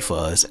to fight for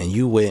us, and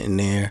you went in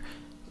there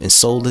and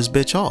sold this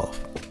bitch off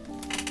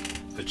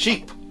for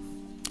cheap.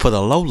 For the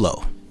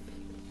low.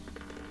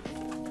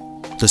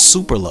 The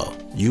super low.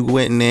 You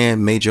went in there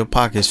and made your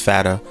pockets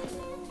fatter.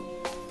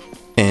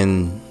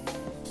 And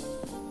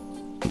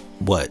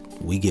what?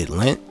 We get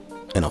lint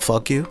and a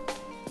fuck you?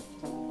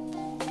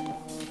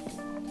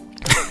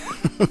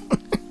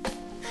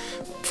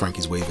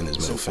 Frankie's waving his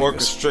middle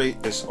fingers.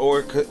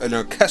 An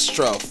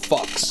orchestra of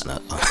fucks.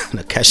 An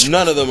orchestra.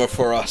 None of them are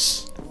for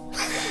us.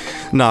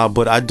 Nah,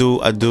 but I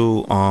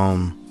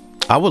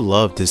would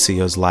love to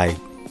see us like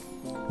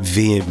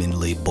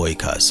vehemently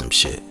boycott some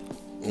shit.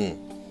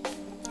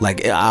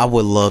 Like, I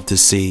would love to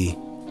see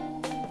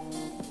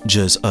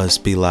just us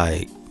be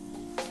like,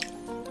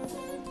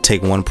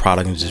 take one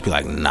product and just be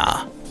like,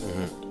 nah.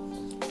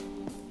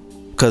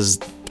 Because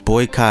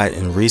boycott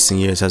in recent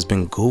years has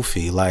been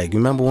goofy. Like, you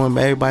remember when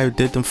everybody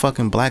did them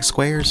fucking black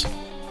squares?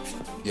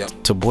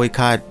 Yep. To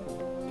boycott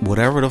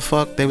whatever the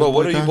fuck they were boycotting?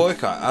 What do you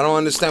boycott? I don't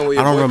understand what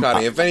you're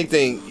boycotting. If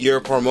anything, you're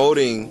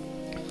promoting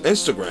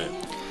Instagram.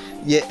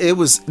 Yeah,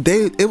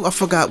 I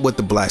forgot what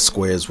the black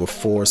squares were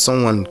for.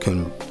 Someone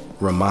can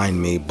remind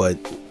me, but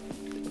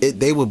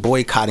they were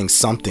boycotting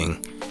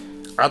something.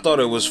 I thought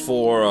it was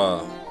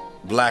for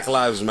Black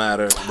Lives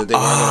Matter, that they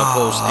weren't going to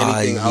post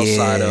anything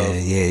outside of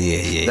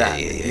that,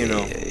 you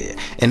know.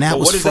 And that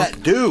what does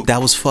that do?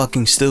 That was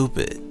fucking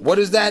stupid. What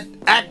does that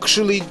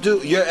actually do?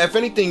 If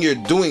anything, you're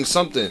doing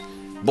something.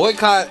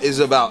 Boycott is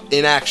about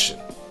inaction.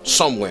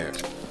 somewhere.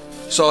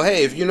 So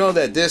hey, if you know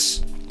that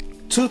this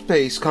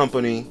toothpaste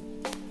company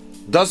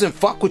doesn't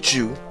fuck with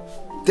you,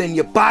 then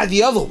you buy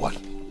the other one.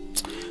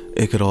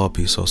 It could all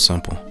be so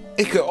simple.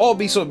 It could all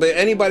be so, but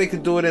anybody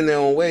could do it in their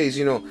own ways.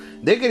 You know,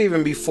 there could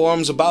even be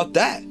forums about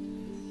that.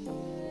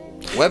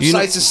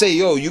 Websites to say,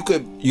 yo, you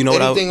could,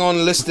 anything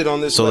on listed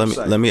on this website.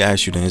 So let me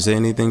ask you then, is there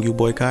anything you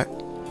boycott?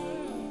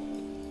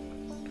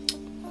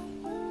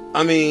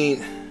 I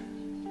mean,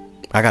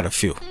 I got a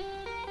few.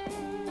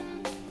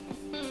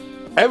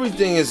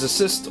 Everything is a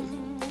system.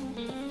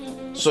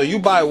 So you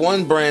buy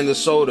one brand of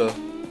soda,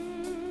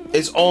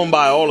 it's owned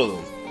by all of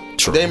them.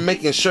 True. They're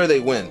making sure they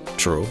win.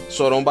 True.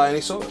 So don't buy any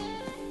soda.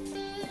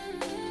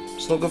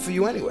 It's no good for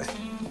you anyway.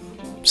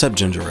 Except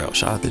ginger ale.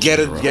 Shout out to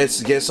ginger ale.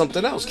 Get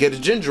something else. Get a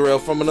ginger ale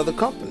from another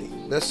company.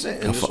 That's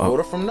it. And just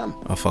order from them.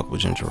 I fuck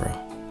with ginger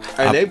ale.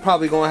 And they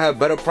probably gonna have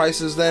better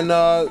prices than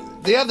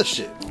the other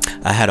shit.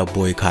 I had a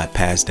boycott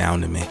passed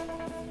down to me.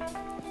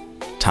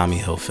 Tommy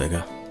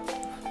Hilfiger.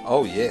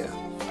 Oh yeah.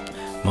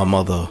 My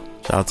mother,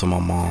 shout out to my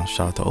mom,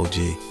 shout out to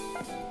OG.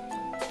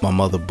 My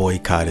mother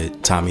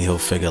boycotted Tommy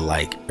Hilfiger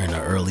like in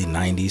the early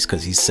 90s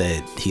because he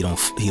said he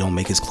don't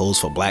make his clothes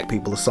for black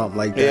people or something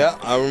like that. Yeah,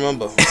 I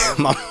remember.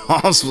 My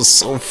mom's was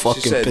so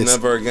fucking pissed. She said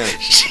never again.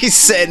 She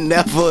said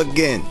never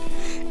again.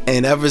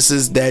 And ever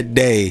since that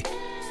day,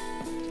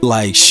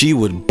 like, she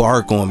would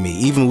bark on me.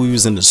 Even when we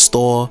was in the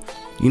store,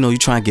 you know, you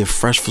try and get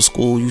fresh for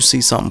school, you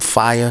see something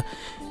fire,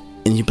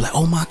 and you be like,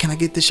 oh ma, can I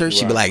get this shirt?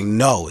 She'd be like,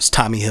 no, it's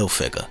Tommy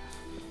Hilfiger.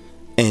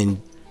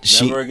 And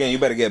never again. You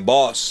better get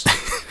Boss.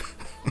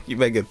 You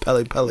better get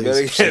Pele.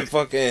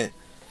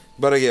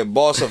 Better get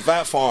Boss of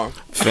Fat Farm.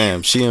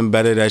 Fam, she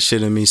embedded that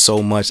shit in me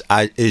so much.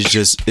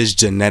 It's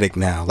genetic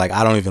now. Like,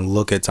 I don't even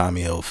look at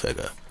Tommy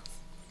Hilfiger.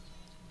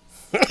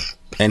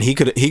 And he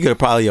could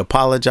probably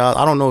apologize.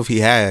 I don't know if he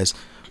has,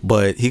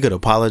 but he could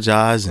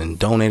apologize and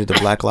donate it to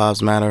Black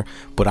Lives Matter.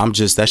 But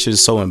that shit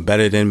is so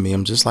embedded in me.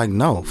 I'm just like,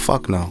 no,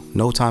 fuck no.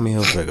 No Tommy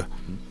Hilfiger.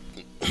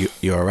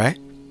 You alright?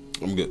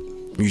 I'm good.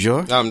 You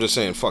sure? I'm just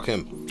saying, fuck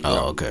him.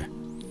 Oh, okay.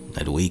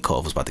 That weed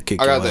cough was about to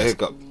kick your ass. I got the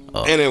hiccup.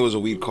 Oh. And it was a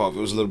weed cough. It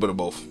was a little bit of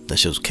both. That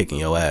shit was kicking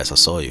your ass. I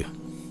saw you.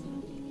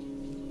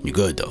 You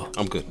good, though?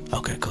 I'm good.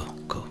 Okay, cool.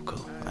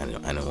 I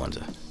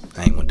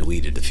ain't want the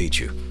weed to defeat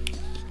you.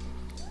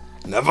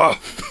 Never.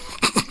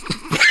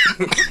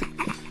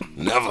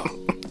 Never.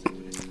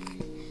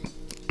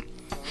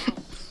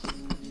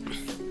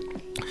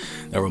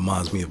 That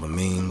reminds me of a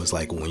meme. It's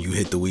like when you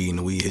hit the weed and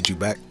the weed hit you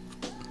back.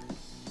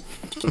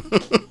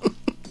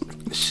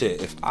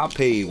 Shit, if I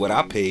paid what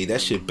I paid,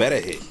 that shit better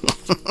hit.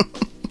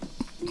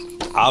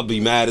 I'll be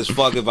mad as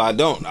fuck if I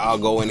don't. I'll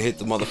go and hit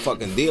the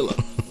motherfucking dealer.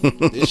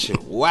 This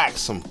shit whack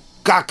some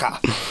caca.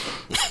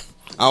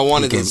 I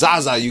wanted the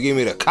Zaza, you gave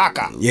me the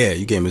caca. Yeah,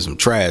 you gave me some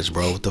trash,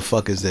 bro. What the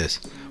fuck is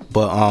this?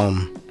 But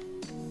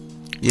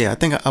yeah, I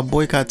think I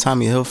boycott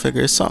Tommy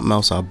Hilfiger. It's something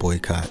else I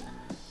boycott.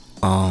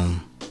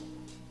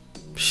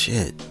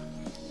 Shit.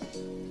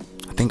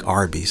 I think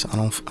Arby's. I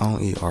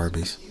don't eat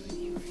Arby's.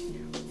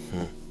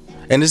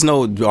 And there's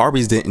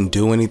Arby's didn't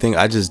do anything.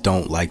 I just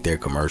don't like their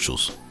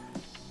commercials.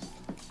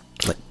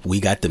 Like, we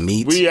got the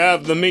meat. We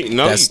have the meat.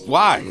 No,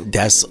 why?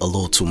 That's a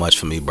little too much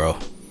for me, bro.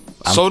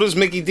 So does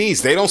Mickey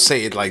D's. They don't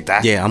say it like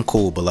that. Yeah, I'm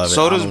cool, beloved.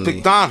 So does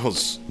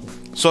McDonald's.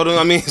 So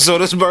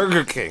does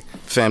Burger King.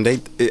 Fam,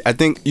 I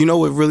think, you know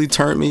what really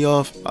turned me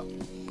off?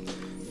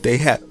 They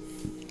had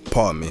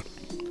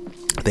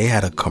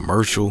a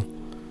commercial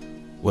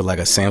with like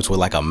a sandwich with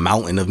like a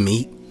mountain of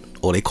meat.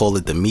 Or they call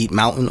it the meat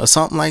mountain or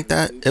something like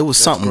that. It was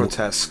something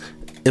grotesque.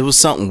 It was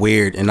something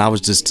weird, and I was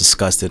just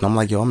disgusted. I'm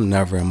like, yo, I'm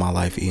never in my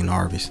life eating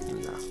Arby's.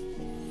 No.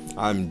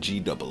 I'm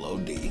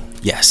GOOD.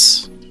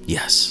 Yes.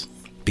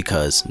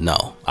 Because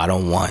no, I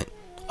don't want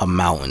a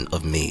mountain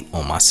of meat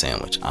on my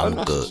sandwich.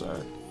 I'm good.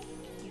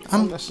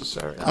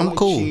 Unnecessary. I like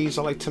cool. Cheese.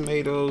 I like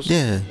tomatoes.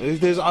 Yeah.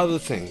 There's other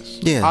things.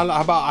 Yeah.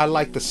 I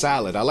like the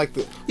salad. I like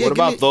the. Yeah, what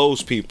about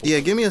those people? Yeah,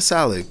 give me a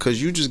salad, cause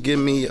you just give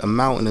me a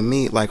mountain of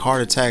meat. Like,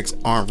 heart attacks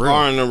aren't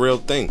a real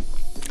thing.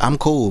 I'm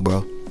cool,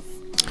 bro.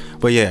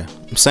 But yeah,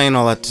 I'm saying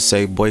all that to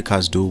say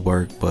boycotts do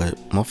work, but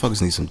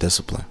motherfuckers need some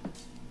discipline.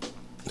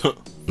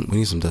 We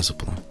need some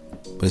discipline.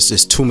 But it's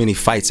just too many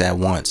fights at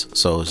once.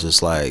 So it's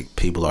just like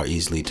people are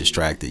easily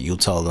distracted. You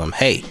tell them,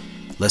 hey,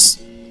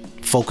 let's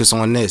focus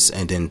on this,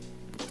 and then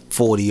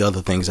 40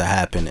 other things that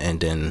happen, and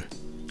then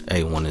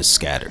everyone is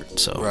scattered.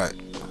 So right.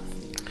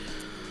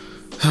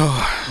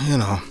 Oh, you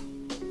know,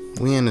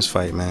 we in this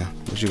fight, man.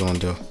 What you gonna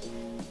do?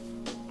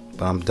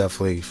 But I'm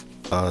definitely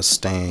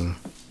staying.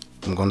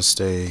 I'm gonna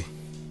stay.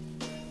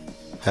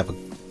 Have a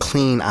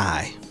clean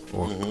eye,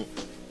 or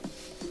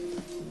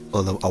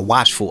a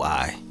watchful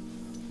eye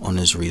on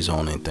this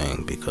rezoning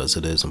thing, because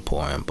it is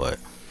important. But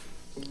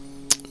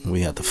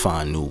we have to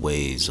find new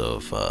ways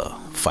of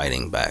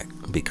fighting back,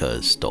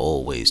 because the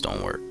old ways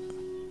don't work.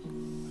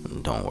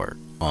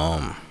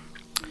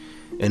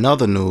 In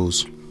other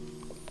news,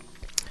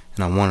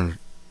 and I want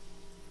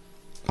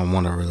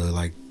to really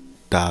like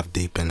dive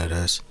deep into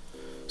this.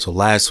 So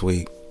last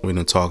week we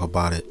didn't talk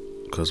about it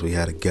because we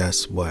had a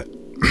guest, but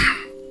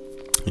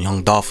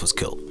Young Dolph was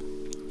killed.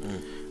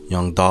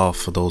 Young Dolph,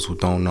 for those who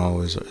don't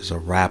know, is a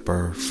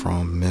rapper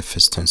from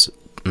Memphis, Tennessee.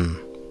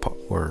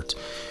 Words.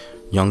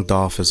 Young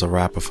Dolph is a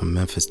rapper from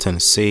Memphis,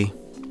 Tennessee.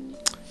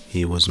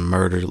 He was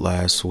murdered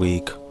last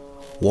week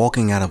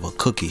walking out of a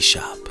cookie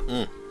shop.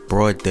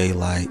 Broad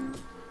daylight.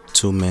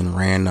 2 men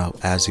ran up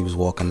as he was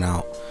walking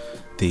out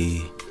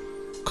the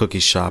cookie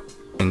shop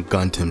and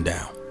gunned him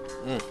down.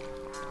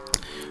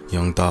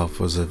 Young Dolph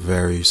was a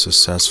very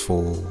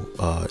successful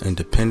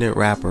independent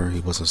rapper.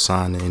 He wasn't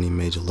signed to any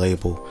major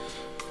label.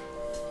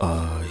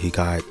 He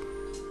got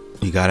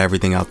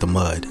everything out the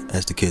mud,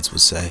 as the kids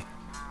would say.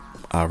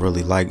 I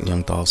really liked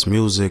Young Dolph's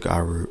music.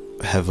 I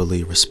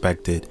heavily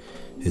respected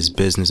his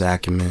business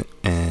acumen,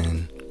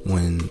 and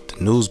when the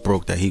news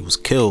broke that he was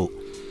killed,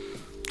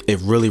 it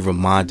really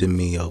reminded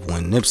me of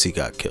when Nipsey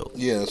got killed.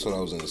 Yeah, that's what I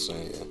was gonna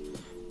say. Yeah.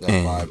 That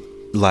and vibe.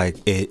 like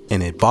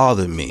it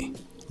bothered me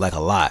like a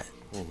lot,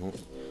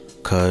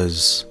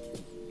 cause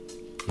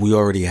we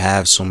already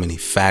have so many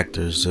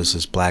factors just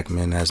as black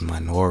men, as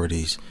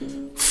minorities,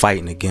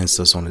 fighting against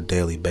us on a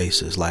daily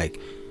basis. Like,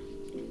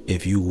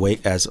 if you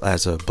wake as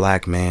a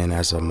black man,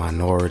 as a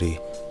minority,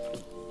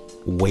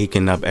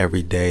 waking up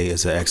every day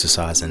is an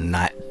exercise in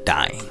not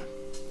dying.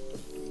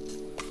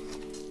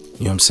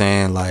 You know what I'm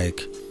saying?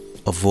 Like,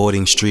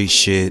 avoiding street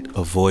shit,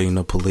 avoiding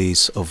the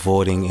police,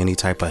 avoiding any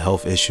type of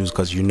health issues,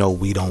 because you know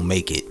we don't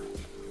make it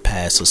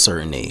past a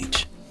certain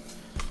age.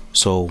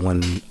 So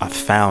when I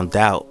found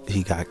out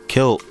he got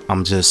killed,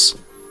 I'm just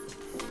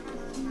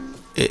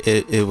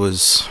it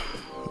was,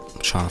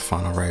 I'm trying to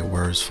find the right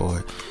words for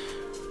it,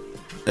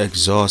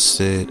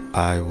 exhausted.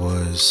 I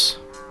was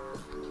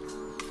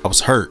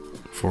hurt,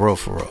 for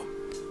real,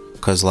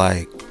 because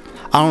like,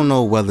 I don't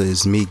know whether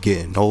it's me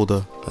getting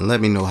older, and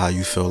let me know how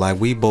you feel. Like,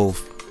 we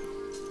both,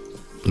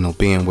 you know,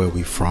 being where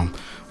we from,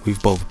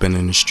 we've both been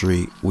in the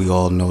street. We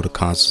all know the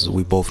consequences.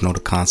 We both know the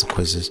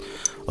consequences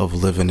of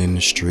living in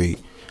the street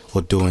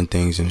or doing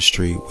things in the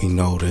street. We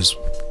know there's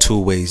 2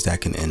 ways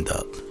that can end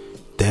up: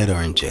 dead or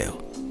in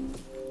jail.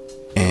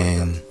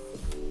 And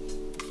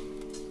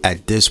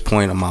at this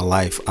point in my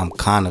life, I'm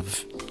I'm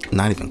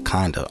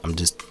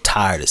just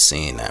tired of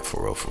seeing that,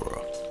 for real.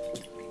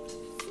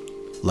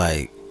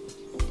 Like,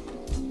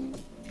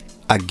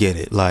 I get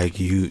it. Like,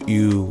 we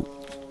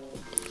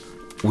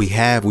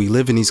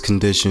live in these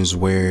conditions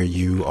where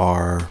you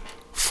are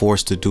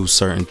forced to do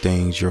certain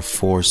things. You're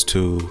forced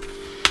to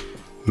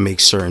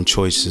make certain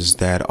choices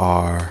that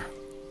are,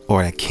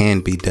 or that can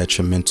be,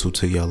 detrimental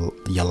to your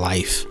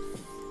life,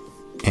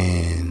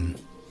 and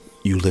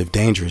you live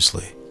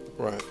dangerously.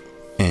 Right.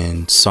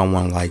 And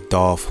someone like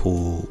Dolph,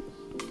 who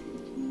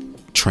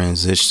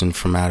transitioned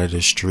from out of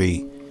the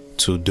street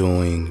to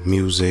doing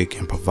music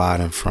and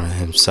providing for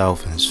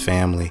himself and his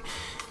family,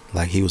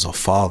 like, he was a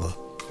father.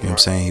 You know what I'm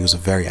saying? He was a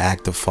very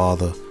active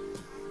father.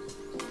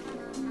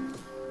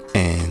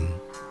 And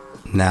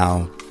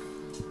now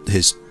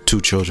his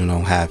 2 children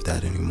don't have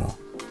that anymore.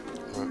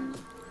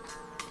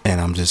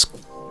 And I'm just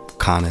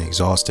kind of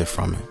exhausted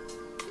from it.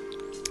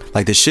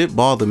 Like, the shit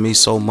bothered me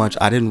so much.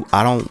 I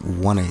don't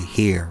want to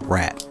hear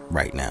rap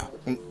right now.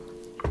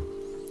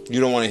 You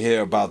don't want to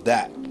hear about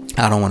that.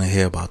 I don't want to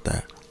hear about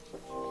that.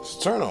 It's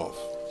a turn off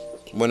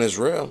when it's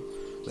real.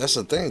 That's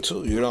the thing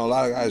too. You know, a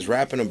lot of guys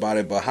rapping about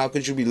it, but how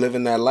could you be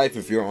living that life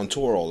if you're on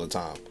tour all the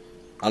time?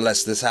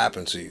 Unless this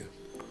happened to you.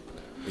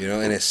 You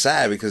know, and it's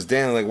sad because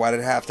damn, like, why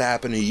did it have to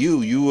happen to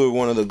you? You were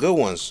one of the good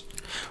ones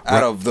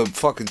out of the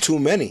fucking too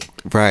many.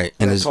 Right.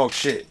 And it's talk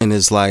shit. And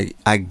it's like,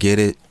 I get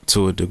it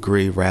to a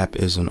degree. Rap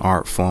is an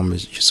art form.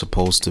 You're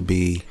supposed to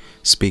be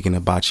speaking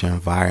about your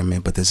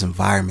environment, but this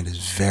environment is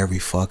very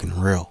fucking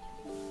real.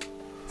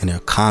 And there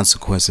are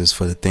consequences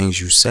for the things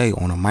you say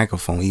on a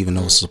microphone, even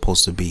though it's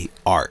supposed to be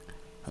art.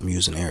 I'm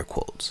using air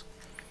quotes.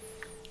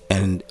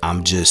 And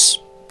I'm just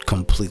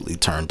completely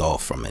turned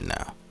off from it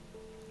now.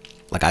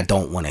 Like, I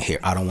don't want to hear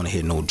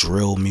no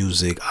drill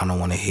music. I don't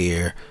want to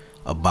hear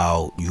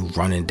about you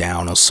running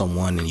down on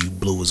someone and you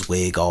blew his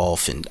wig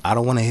off, and I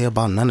don't want to hear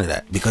about none of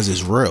that, because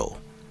it's real.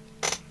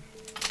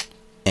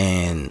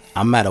 And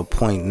I'm at a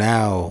point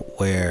now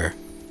where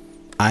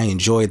I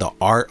enjoy the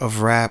art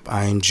of rap.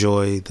 I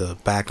enjoy the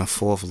back and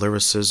forth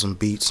lyricism,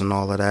 beats, and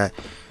all of that.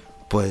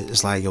 But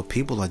it's like, yo,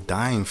 people are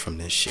dying from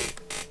this shit.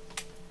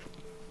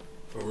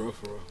 For real.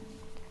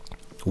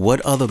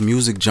 What other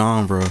music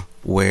genre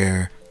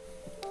where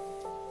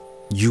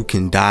you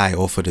can die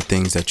off of the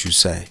things that you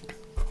say?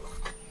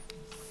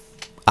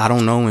 I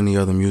don't know any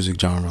other music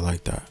genre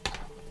like that.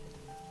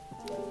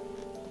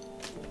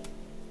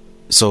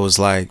 So it's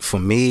like, for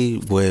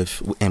me,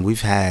 and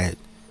we've had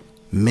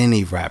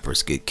many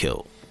rappers get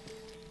killed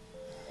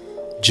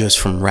just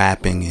from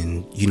rapping,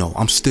 and, you know,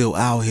 I'm still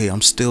out here,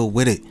 I'm still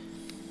with it.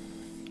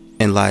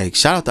 And like,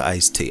 shout out to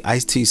Ice-T.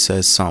 Ice-T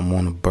says something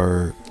on a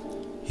bird.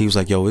 He was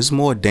like, yo, it's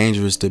more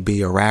dangerous to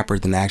be a rapper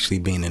than actually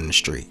being in the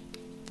street.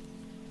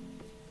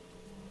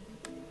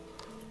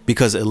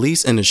 Because at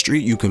least in the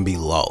street you can be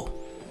low,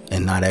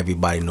 and not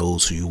everybody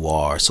knows who you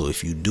are. So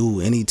if you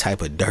do any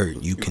type of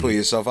dirt, you can put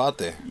yourself out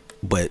there.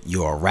 But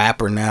you're a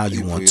rapper now,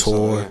 you on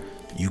tour.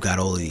 You got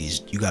all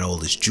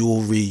this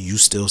jewelry. You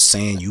still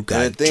saying you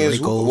got And the thing is,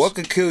 Dracos. what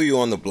could kill you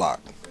on the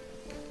block?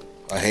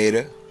 A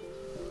hater.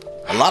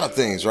 A lot of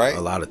things, right?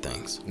 A lot of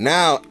things.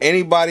 Now,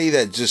 anybody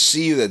that just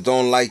see you that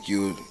don't like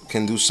you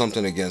can do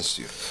something against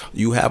you.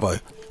 You have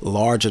a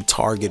larger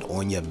target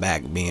on your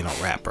back being a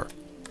rapper.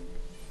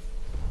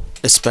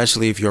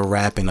 Especially if you're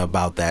rapping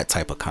about that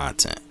type of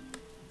content.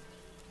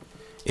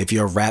 If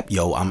you're rap,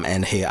 yo, I'm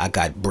in here, I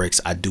got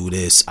bricks, I do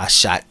this, I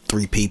shot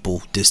 3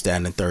 people, this, that,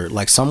 and the third.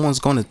 Like, someone's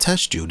gonna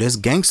test you. There's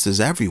gangsters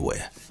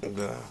everywhere.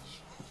 Yeah.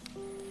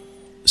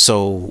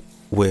 So,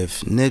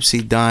 with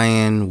Nipsey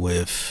dying,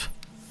 with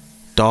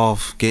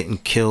Dolph getting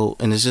killed,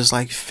 and it's just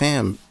like,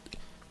 fam,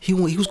 he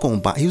was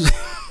going to buy,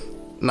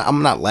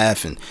 I'm not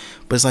laughing,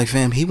 but it's like,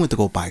 fam, he went to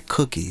go buy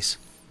cookies.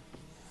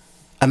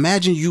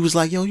 Imagine you was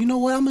like, yo, you know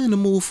what, I'm in the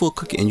mood for a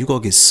cookie, and you go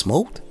get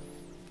smoked.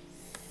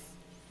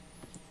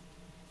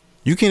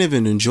 You can't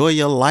even enjoy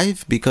your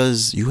life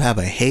because you have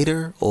a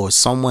hater, or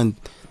someone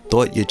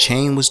thought your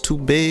chain was too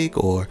big,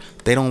 or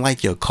they don't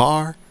like your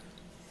car.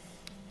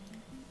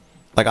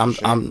 Like,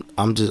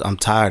 I'm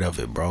tired of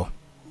it, bro.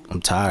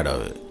 I'm tired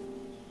of it.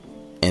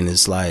 And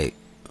it's like,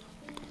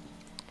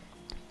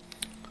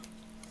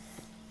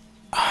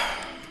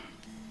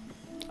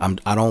 I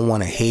don't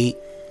want to hate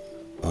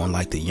on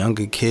like the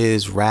younger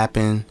kids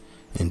rapping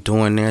and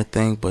doing their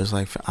thing, but it's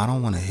like, I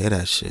don't want to hear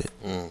that shit.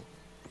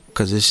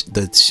 Cause it's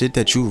the shit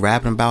that you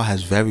rapping about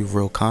has very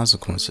real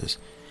consequences.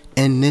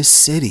 In this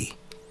city,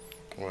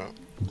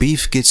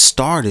 beef gets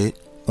started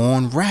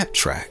on rap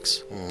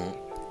tracks.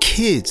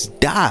 Kids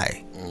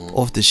die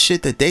off the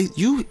shit that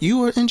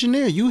you are an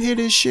engineer. You hear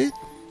this shit?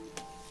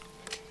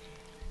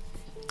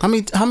 How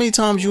many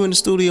times you in the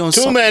studio?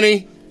 Too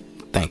many.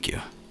 Thank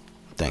you.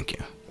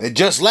 It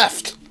just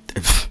left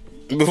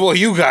before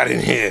you got in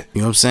here.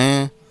 You know what I'm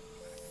saying?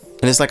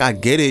 And it's like, I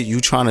get it, you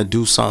trying to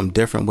do something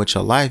different with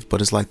your life,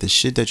 but it's like the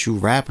shit that you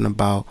rapping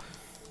about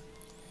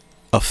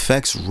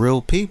affects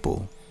real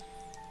people.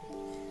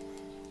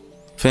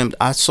 Fam,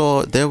 I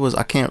saw it was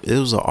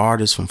an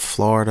artist from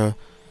Florida.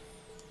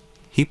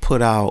 He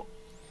put out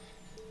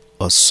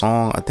a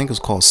song, I think it's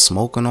called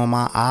Smoking on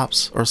My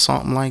Ops or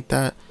something like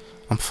that.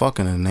 I'm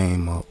fucking the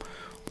name up.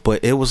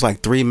 But it was like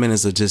 3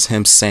 minutes of just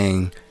him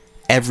saying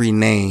every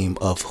name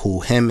of who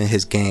him and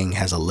his gang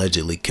has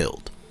allegedly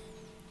killed.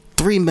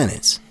 3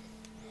 minutes.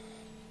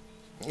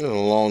 In a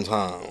long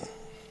time.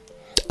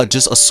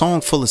 Just a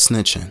song full of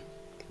snitching.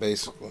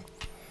 Basically.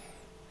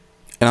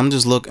 And I'm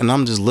just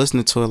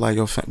listening to it like,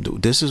 yo, fam,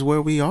 dude, this is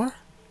where we are?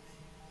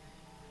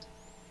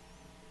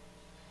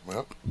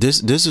 Well.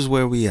 This is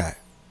where we at.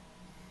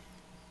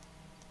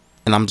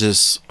 And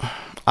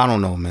I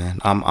don't know, man.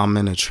 I'm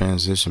in a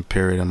transition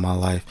period in my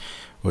life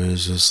where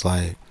it's just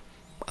like,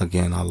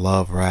 again, I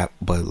love rap,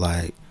 but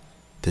like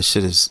this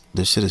shit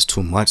is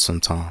too much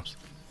sometimes.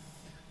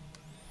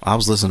 I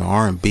was listening to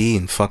R&B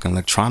and fucking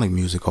electronic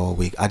music all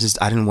week. I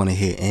didn't want to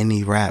hear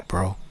any rap,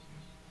 bro.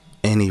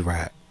 Any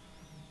rap.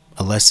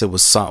 Unless it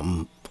was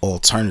something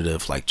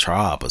alternative like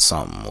Tribe or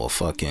something, or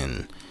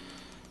fucking,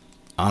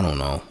 I don't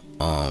know.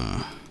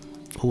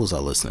 Who was I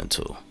listening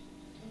to?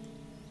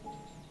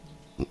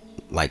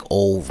 Like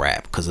old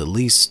rap, because at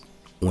least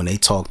when they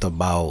talked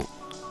about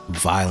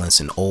violence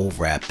in old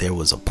rap, there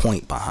was a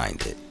point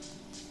behind it.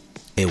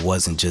 It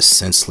wasn't just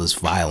senseless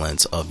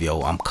violence of,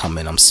 yo, I'm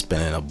coming, I'm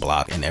spinning a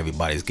block and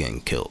everybody's getting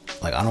killed.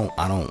 Like, I don't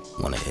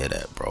want to hear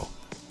that, bro.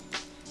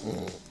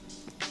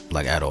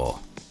 Like, at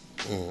all.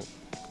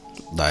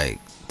 Like,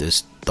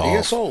 this thought. I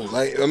guess so.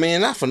 Like, I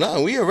mean, not for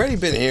nothing. We already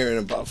been hearing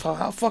about for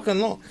how fucking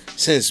long?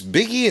 Since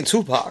Biggie and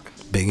Tupac.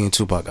 Biggie and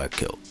Tupac got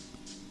killed.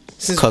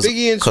 Since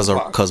Biggie and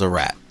Tupac. Because of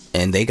rap.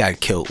 And they got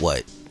killed,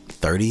 what,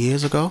 30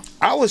 years ago?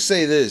 I would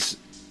say this.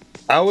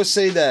 I would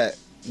say that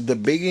the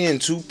Biggie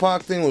and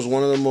Tupac thing was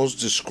one of the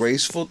most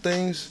disgraceful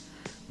things,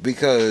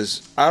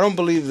 because I don't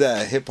believe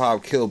that hip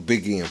hop killed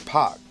Biggie and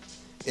Pac.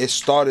 It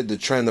started the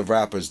trend of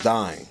rappers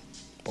dying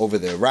over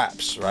their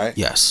raps, right?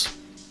 Yes.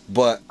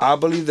 But I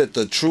believe that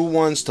the true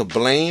ones to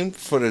blame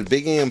for the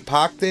Biggie and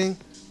Pac thing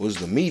was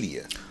the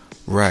media.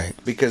 Right.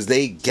 Because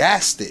they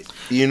gassed it,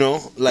 you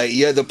know? Like,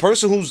 yeah, the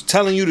person who's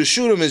telling you to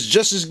shoot him is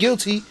just as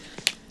guilty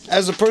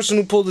as the person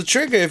who pulled the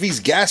trigger if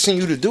he's gassing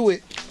you to do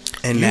it.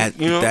 And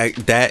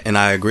that, and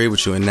I agree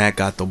with you, and that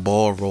got the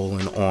ball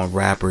rolling on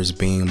rappers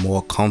being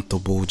more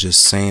comfortable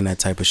just saying that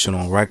type of shit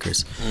on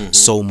records.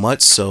 So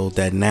much so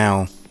that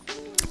now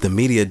the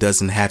media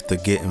doesn't have to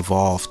get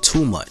involved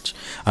too much.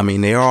 I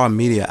mean, there are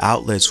media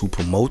outlets who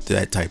promote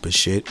that type of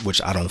shit,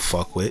 which I don't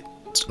fuck with.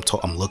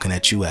 I'm looking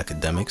at you,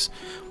 academics.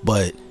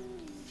 But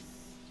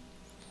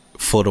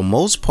for the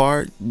most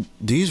part,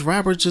 these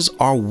rappers just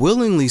are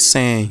willingly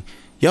saying,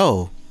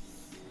 yo,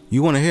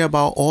 you want to hear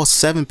about all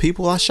 7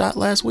 people I shot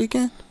last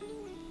weekend?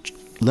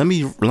 Let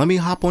me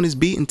hop on this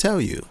beat and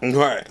tell you.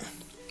 Right.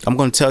 I'm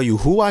going to tell you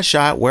who I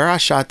shot, where I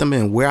shot them,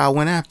 and where I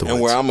went afterwards.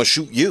 And where I'm going to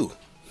shoot you.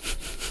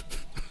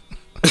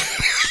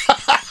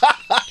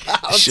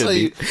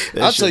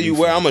 I'll tell you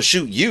where I'm going to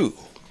shoot you.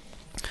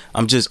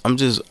 I'm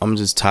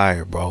just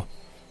tired, bro.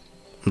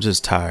 I'm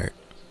just tired.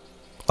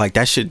 like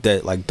that shit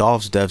that like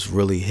Dolph's deaths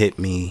really hit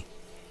me.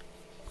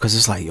 Cause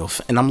it's like, yo,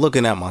 and I'm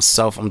looking at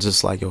myself. I'm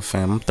just like, yo,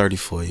 fam, I'm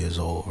 34 years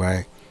old,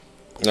 right?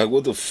 Like,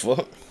 what the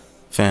fuck,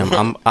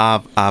 fam?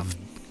 I've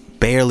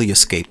barely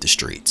escaped the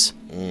streets.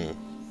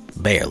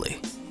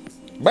 Barely.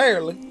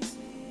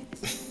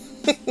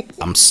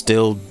 I'm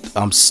still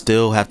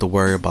have to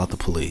worry about the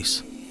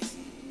police.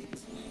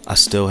 I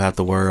still have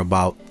to worry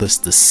about the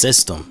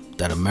system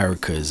that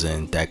America is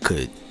in that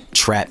could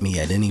trap me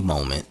at any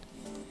moment.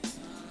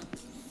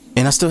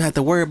 And I still have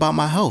to worry about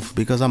my health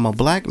because I'm a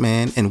black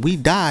man and we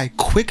die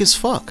quick as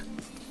fuck.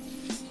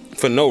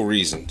 For no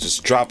reason.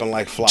 Just dropping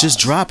like flies. Just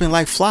dropping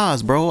like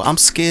flies, bro. I'm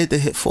scared to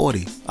hit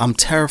 40. I'm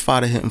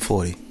terrified of hitting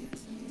 40.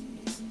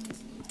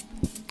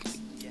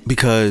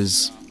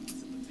 Because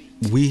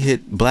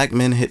black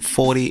men hit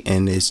 40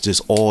 and it's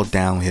just all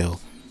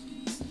downhill.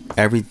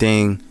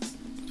 Everything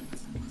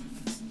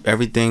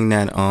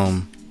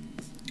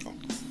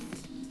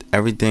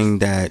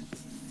that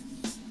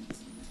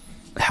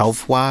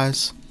health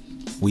wise,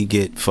 we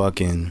get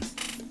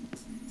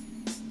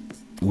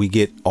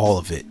all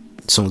of it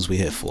as soon as we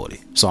hit 40.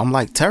 So I'm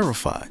like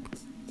terrified.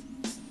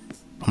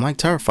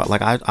 Like I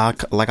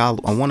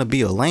want to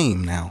be a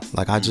lame now.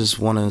 Like I just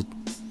want to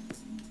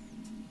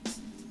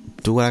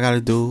do what I got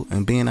to do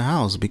and be in the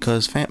house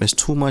because fam, there's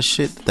too much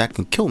shit that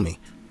can kill me.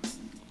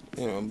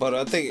 You know, but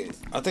I think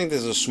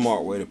there's a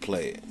smart way to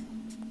play it.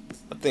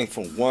 I think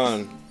for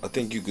one, I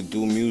think you could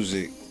do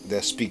music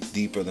that speaks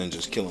deeper than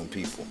just killing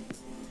people.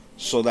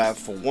 So that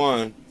for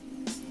one,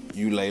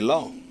 you lay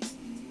low,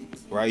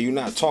 right? You're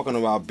not talking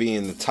about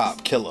being the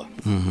top killer,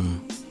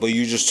 but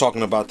you're just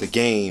talking about the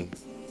game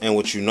and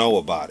what you know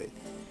about it.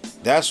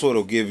 That's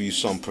what'll give you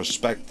some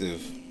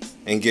perspective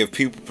and give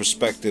people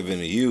perspective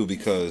into you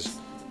because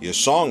you're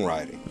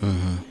songwriting.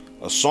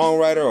 A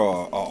songwriter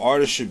or an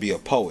artist should be a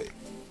poet.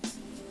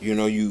 You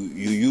know, you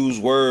use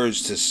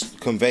words to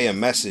convey a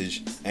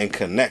message and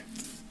connect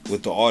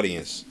with the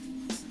audience.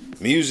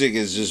 Music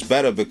is just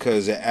better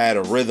because it add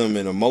a rhythm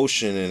and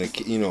emotion and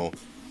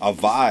a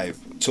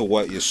vibe to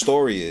what your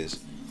story is.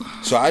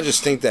 So I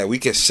just think that we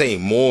can say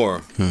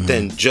more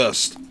than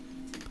just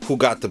who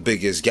got the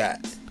biggest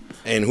gat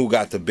and who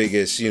got the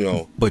biggest,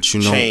 chain.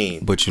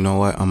 But you know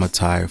what? I'm gonna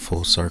tie it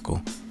full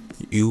circle.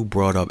 You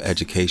brought up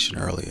education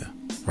earlier,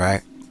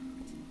 right?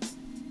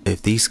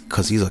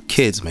 Because these are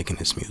kids making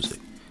this music.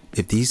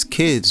 If these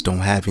kids don't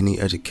have any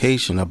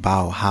education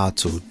about how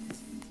to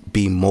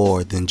be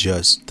more than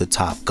just the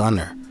top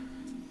gunner,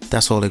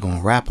 that's all they're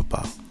gonna rap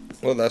about.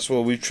 Well, that's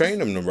what we train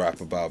them to rap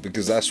about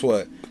because that's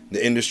what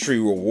the industry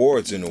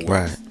rewards in a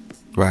way.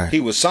 Right. He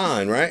was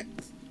signed, right?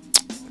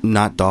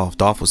 Not Dolph.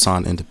 Dolph was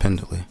signed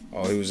independently.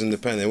 Oh, he was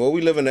independent. Well,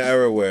 we live in an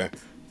era where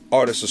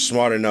artists are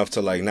smart enough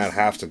to like not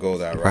have to go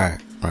that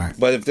route. Right.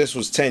 But if this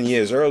was 10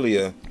 years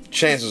earlier,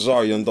 chances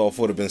are Young Dolph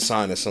would have been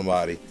signed to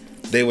somebody.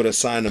 They would have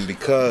signed him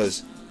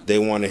because they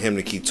wanted him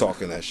to keep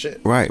talking that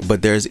shit. Right,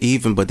 but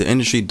the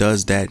industry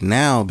does that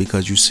now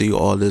because you see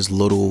all this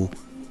little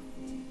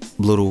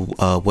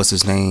what's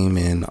his name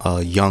and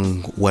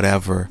young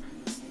whatever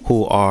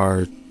who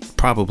are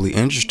probably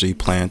industry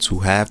plants who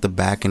have the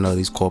backing of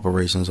these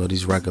corporations or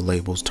these record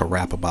labels to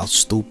rap about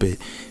stupid,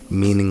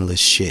 meaningless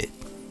shit.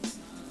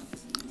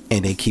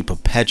 And they keep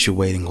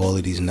perpetuating all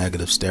of these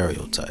negative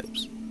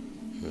stereotypes.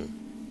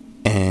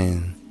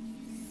 And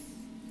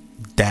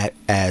that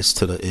adds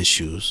to the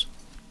issues.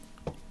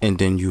 And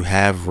then you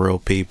have real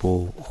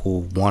people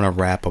who want to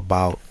rap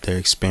about their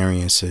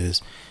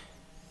experiences,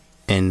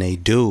 and they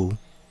do.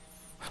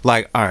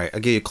 Like, all right, I'll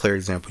give you a clear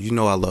example. You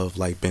know I love,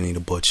 like, Benny the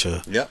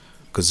Butcher, Yep.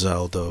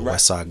 Griselda, right.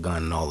 West Side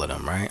Gun, and all of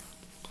them, right?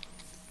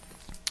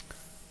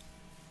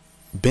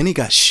 Benny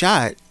got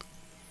shot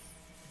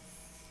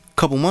a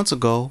couple months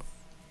ago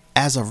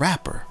as a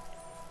rapper.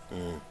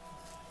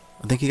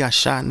 I think he got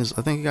shot in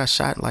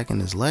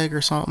his leg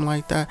or something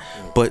like that.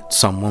 But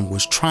someone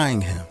was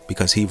trying him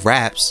because he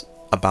raps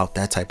about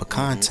that type of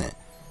content.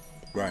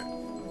 Right.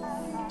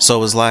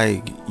 So it's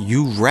like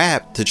you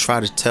rap to try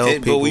to tell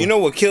people. But you know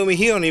what killed me?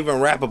 He don't even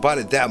rap about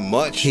it that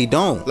much. He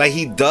don't. Like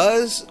he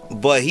does,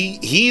 but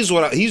he's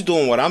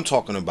doing what I'm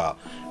talking about.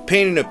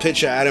 Painting a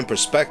picture, adding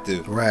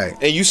perspective. Right.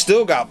 And you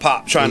still got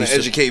Pop trying to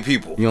educate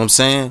people. You know what I'm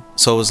saying?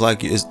 So it's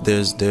like it's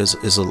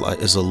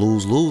a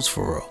lose-lose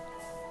for real.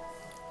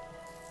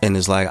 And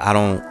it's like I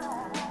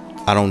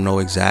don't know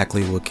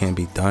exactly what can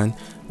be done.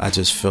 I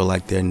just feel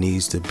like there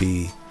needs to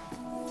be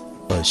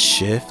a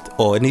shift,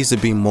 or it needs to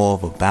be more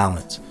of a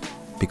balance,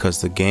 because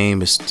the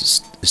game is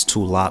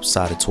too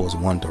lopsided towards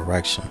one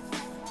direction,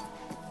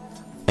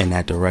 and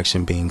that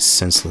direction being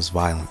senseless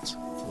violence.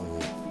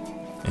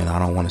 And I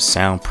don't want to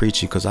sound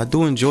preachy because I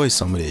do enjoy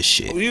some of this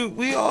shit.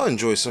 We all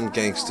enjoy some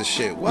gangster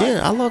shit. What?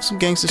 Yeah, I love some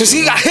gangster shit. Because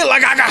he got hit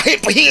like I got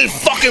hit, but he ain't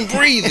fucking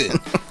breathing.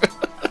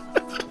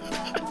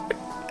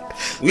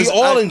 We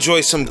all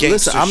enjoy some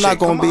gangster shit. I'm not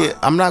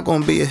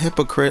gonna be a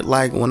hypocrite.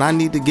 Like, when I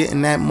need to get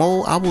in that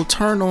mode, I will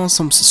turn on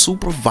some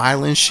super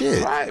violent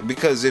shit. Right,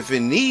 because if it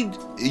need,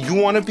 you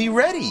want to be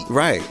ready.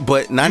 Right,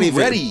 but not even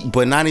ready.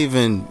 But not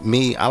even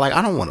me.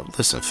 I don't want to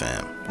listen,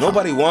 fam.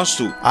 Nobody wants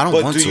to. I don't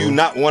but want do to. you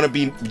not want to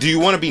be? Do you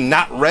want to be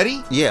not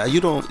ready? Yeah, you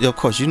don't. Of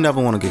course, you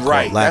never want to get caught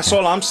Right. lacking. That's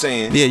all I'm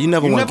saying. Yeah, you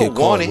never want to get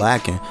caught want it.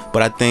 lacking.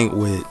 But I think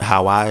with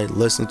how I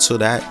listen to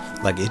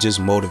that, like it just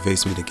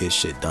motivates me to get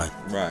shit done.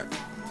 Right.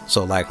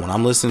 So like when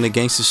I'm listening to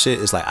gangster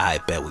shit, it's like I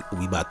bet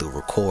we about to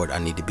record. I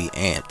need to be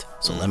amped.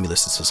 So let me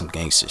listen to some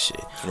gangster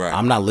shit. Right.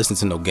 I'm not listening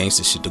to no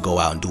gangster shit to go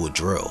out and do a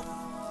drill.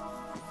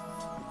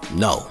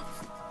 No,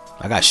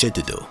 I got shit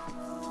to do.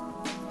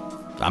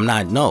 I'm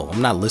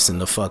not listening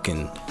to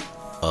fucking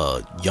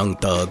Young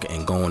Thug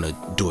and going to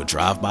do a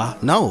drive-by.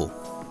 No.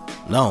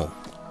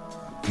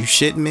 You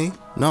shitting me?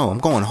 No, I'm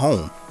going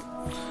home.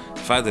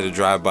 If I did a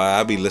drive-by,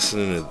 I'd be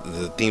listening to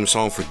the theme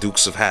song for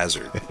Dukes of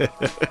Hazzard.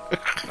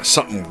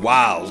 Something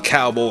wild,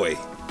 cowboy.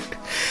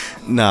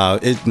 Nah,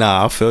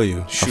 I feel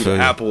you. Shoot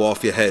an apple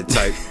off your head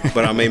type.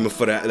 But I'm aiming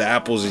for the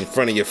apples in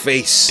front of your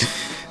face.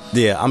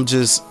 Yeah, I'm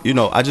just,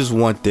 I just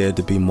want there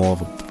to be more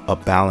of a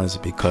balance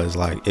because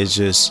like it's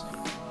just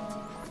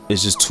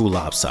too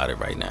lopsided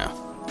right now.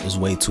 It's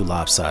way too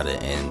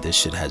lopsided, and this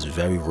shit has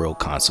very real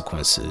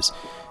consequences.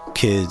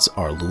 Kids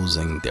are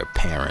losing their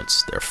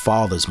parents, their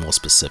fathers more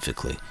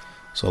specifically.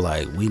 So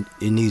like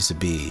it needs to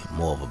be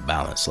more of a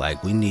balance.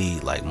 Like we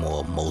need like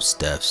more Mos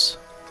Defs,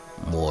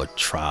 more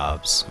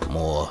Tribes,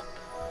 more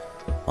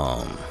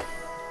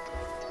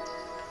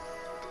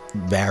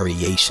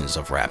variations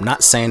of rap.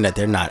 Not saying that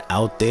they're not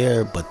out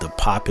there, but the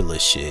popular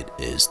shit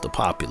is the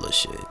popular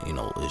shit.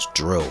 It's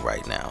drill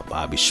right now.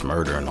 Bobby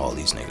Shmurda and all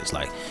these niggas.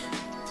 Like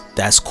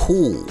that's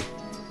cool,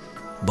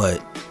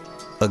 but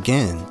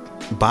again,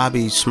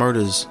 Bobby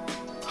Shmurda's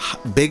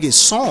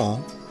biggest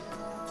song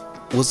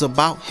was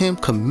about him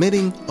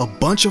committing a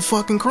bunch of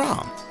fucking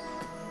crime.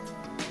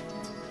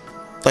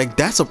 Like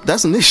that's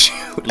an issue.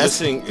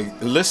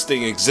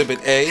 Listing Exhibit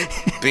A,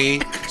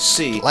 B,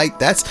 C. Like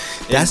that's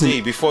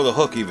D before the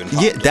hook even.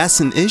 Yeah, that's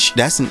an issue.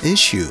 That's an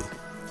issue.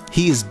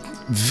 He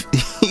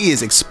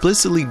is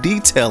explicitly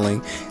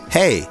detailing,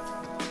 hey,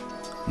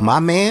 my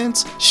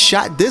man's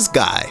shot this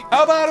guy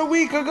about a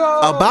week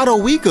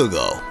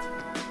ago.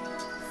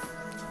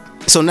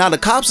 So now the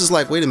cops is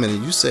like, wait a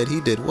minute, you said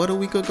he did what a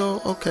week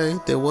ago? Okay,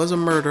 there was a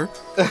murder.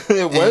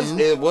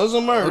 It was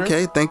a murder.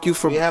 Okay, thank you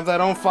for. We have that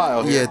on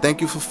file here. Yeah,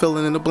 thank you for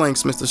filling in the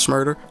blanks, Mr.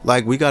 Shmurda.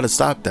 Like, we gotta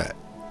stop that.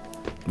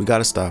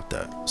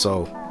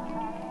 So,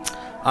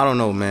 I don't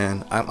know,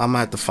 man. I'm gonna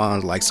have to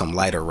find like some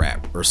lighter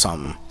rap or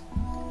something,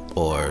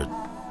 or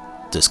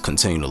just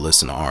continue to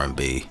listen to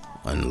R&B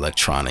and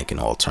electronic and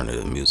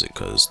alternative music,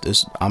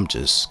 cause I'm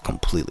just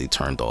completely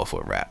turned off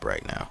with rap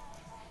right now.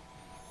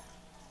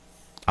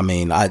 I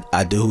mean,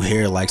 I do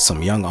hear like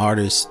some young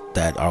artists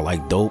that are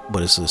like dope,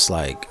 but it's just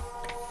like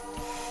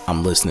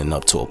I'm listening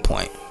up to a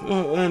point.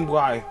 And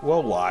why?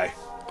 Well, why?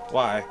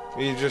 Why?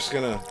 You're just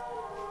gonna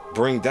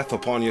bring death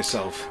upon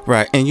yourself,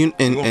 right? And you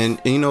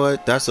know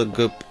what? That's a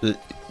good.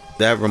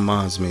 That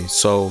reminds me.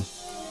 So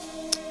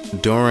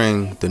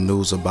during the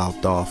news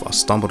about Dolph, I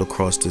stumbled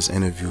across this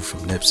interview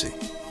from Nipsey,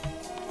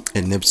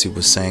 and Nipsey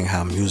was saying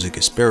how music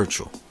is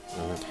spiritual.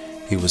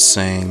 Mm-hmm. He was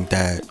saying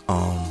that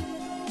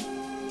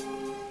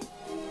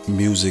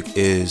music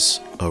is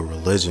a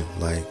religion,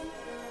 like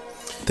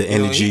the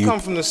energy. He come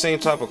from the same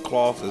type of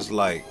cloth as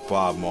like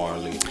Bob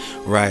Marley,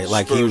 right?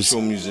 Like he was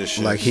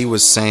musician. Like he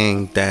was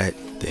saying that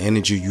the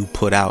energy you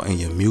put out in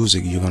your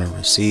music, you're gonna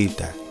receive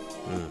that,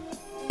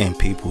 and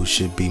people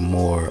should be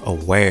more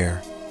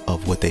aware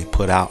of what they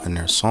put out in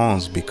their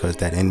songs, because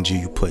that energy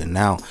you putting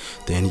out,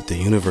 the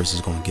universe is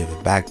gonna give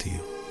it back to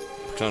you.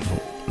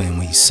 And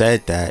when he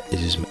said that,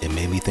 it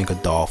made me think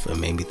of Dolph. It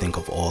made me think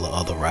of all the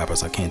other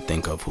rappers I can't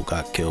think of who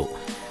got killed.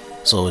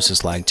 So it's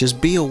just like, just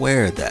be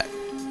aware of that.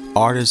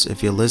 Artists,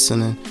 if you're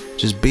listening,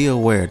 just be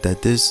aware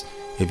that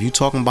if you're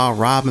talking about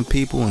robbing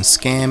people and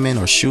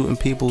scamming or shooting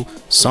people,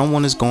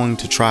 someone is going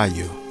to try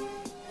you.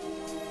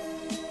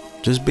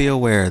 Just be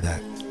aware of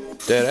that.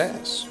 Dead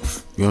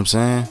ass. You know what I'm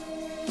saying?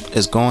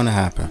 It's going to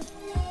happen.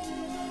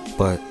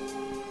 But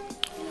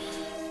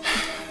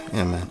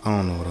yeah, man, I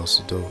don't know what else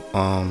to do.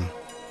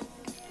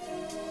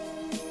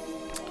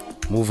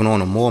 Moving on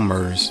to more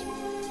murders.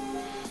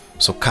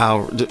 So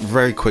Kyle,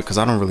 very quick, because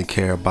I don't really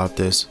care about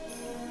this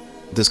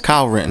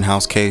Kyle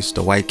Rittenhouse case,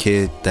 the white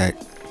kid that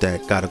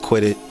got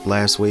acquitted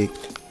last week.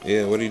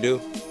 Yeah, what did he do?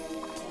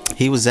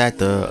 He was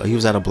at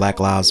a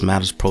Black Lives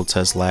Matter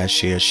protest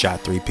last year,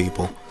 shot 3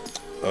 people.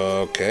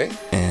 Okay.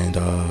 And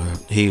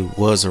he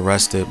was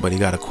arrested, but he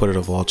got acquitted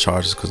of all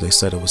charges because they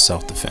said it was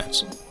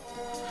self-defense.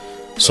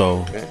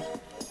 So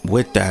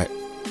with that,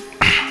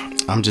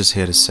 I'm just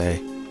here to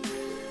say,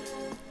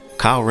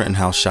 Kyle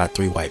Rittenhouse shot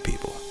 3 white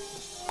people.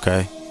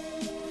 Okay?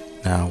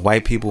 Now,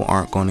 white people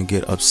aren't going to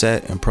get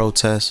upset and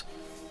protest.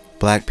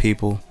 Black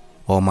people,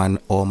 all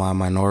my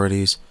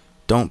minorities,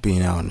 don't be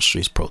out in the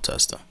streets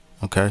protesting.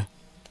 Okay?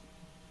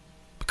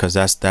 Because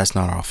that's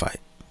not our fight.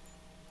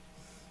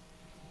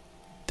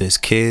 This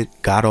kid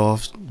got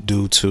off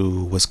due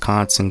to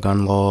Wisconsin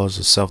gun laws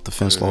or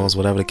self-defense laws,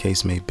 whatever the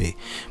case may be.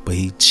 But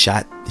he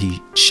shot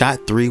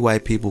 3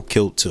 white people,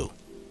 killed 2,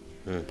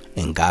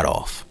 and got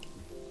off.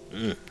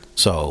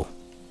 So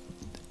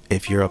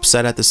if you're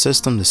upset at the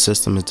system is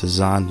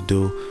designed to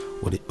do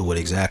what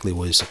exactly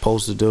what it's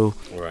supposed to do.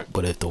 Right.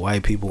 But if the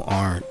white people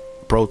aren't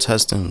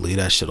protesting, leave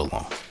that shit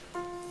alone.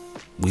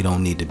 We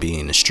don't need to be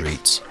in the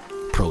streets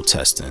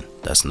protesting.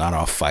 That's not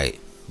our fight,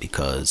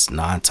 because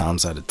 9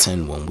 times out of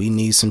 10 when we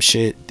need some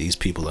shit, these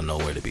people are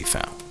nowhere to be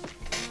found.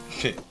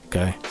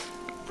 Okay.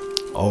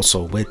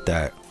 Also with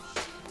that,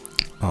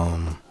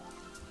 Ahmaud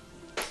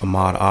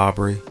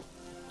Arbery,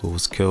 who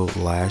was killed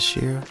last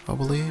year, I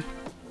believe,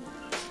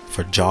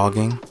 for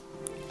jogging.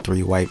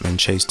 3 white men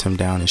chased him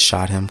down and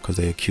shot him because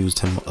they accused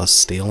him of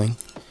stealing.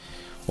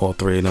 All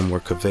 3 of them were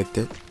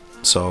convicted.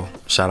 So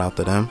shout out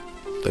to them.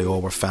 They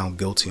all were found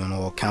guilty on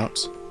all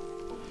counts.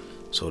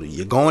 So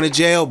you're going to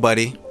jail,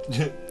 buddy.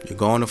 You're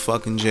going to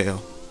fucking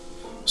jail.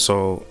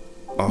 So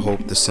I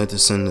hope the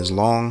sentencing is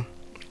long.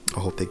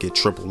 I hope they get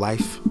triple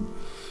life.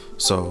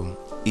 So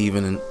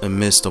even in the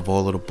midst of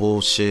all of the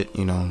bullshit,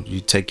 you know, you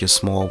take your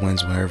small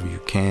wins wherever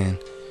you can.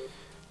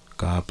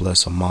 God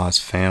bless Ahmaud's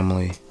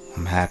family.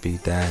 I'm happy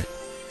that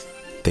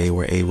they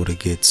were able to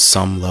get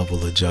some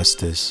level of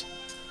justice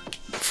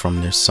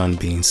from their son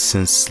being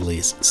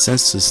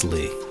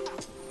senselessly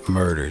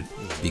murdered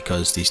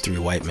because these 3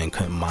 white men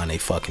couldn't mind their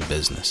fucking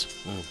business.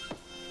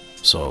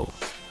 So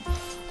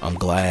I'm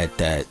glad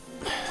that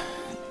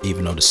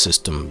even though the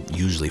system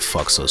usually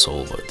fucks us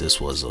over, this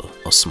was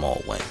a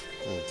small win.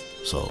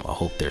 So I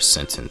hope they're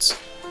sentenced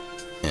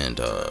and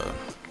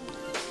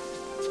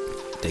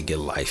they get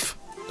life.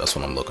 That's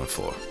what I'm looking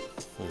for.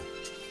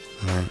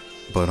 Alright.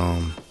 But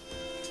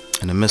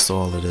in the midst of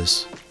all of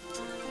this,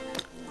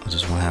 I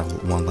just want to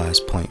have one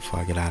last point before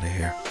I get out of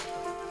here.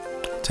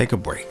 Take a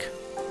break.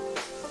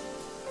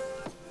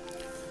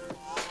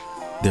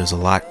 There's a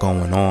lot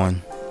going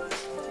on.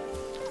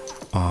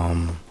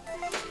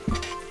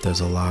 There's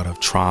a lot of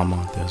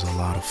trauma. There's a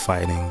lot of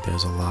fighting.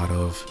 There's a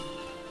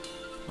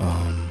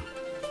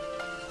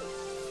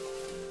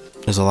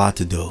lot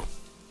to do.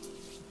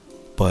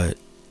 But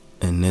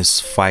in this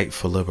fight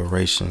for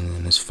liberation,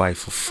 in this fight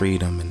for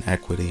freedom and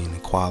equity and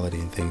equality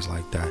and things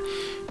like that,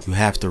 you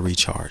have to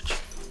recharge.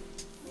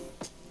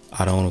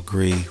 I don't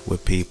agree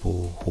with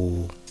people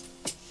who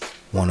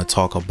want to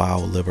talk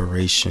about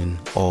liberation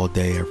all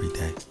day, every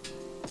day.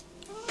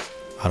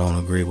 I don't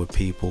agree with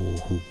people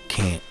who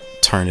can't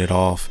turn it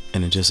off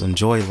and just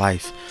enjoy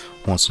life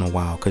once in a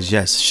while. Because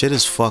yes, shit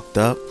is fucked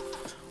up,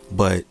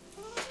 but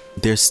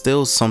there's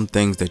still some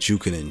things that you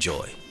can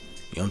enjoy.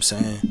 You know what I'm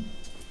saying?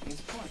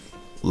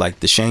 Like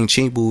the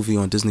Shang-Chi movie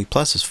on Disney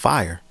Plus is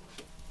fire.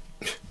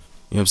 You know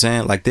what I'm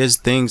saying? Like there's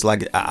things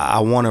like I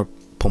want to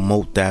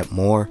promote that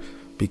more,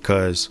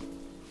 because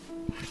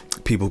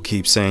people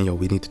keep saying, yo,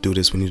 we need to do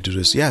this, we need to do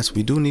this. Yes,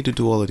 we do need to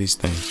do all of these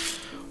things,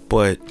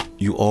 but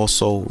you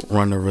also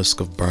run the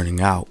risk of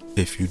burning out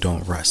if you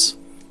don't rest.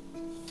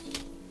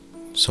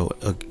 So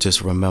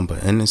just remember,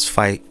 in this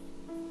fight,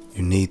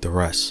 you need the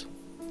rest.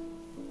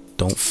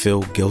 Don't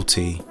feel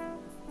guilty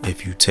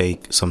if you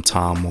take some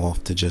time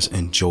off to just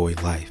enjoy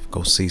life.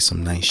 Go see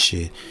some nice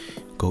shit.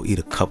 Go eat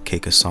a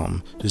cupcake or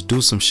something. Just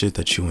do some shit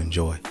that you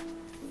enjoy.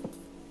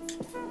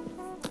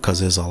 Because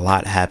there's a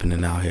lot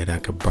happening out here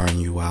that could burn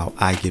you out.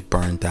 I get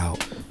burned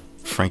out.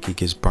 Frankie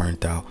gets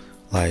burned out.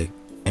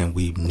 And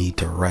we need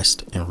to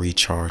rest and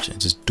recharge and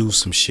just do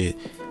some shit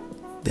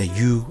that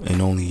you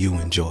and only you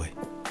enjoy.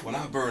 When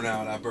I burn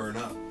out, I burn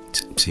up.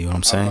 See what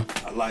I'm saying?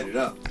 I light it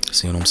up.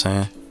 See what I'm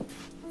saying?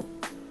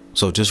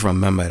 So just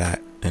remember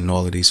that in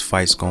all of these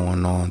fights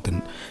going on,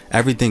 then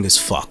everything is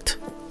fucked.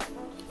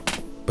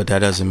 But that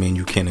doesn't mean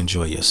you can't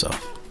enjoy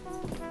yourself.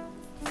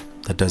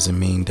 That doesn't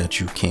mean that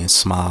you can't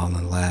smile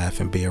and laugh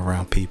and be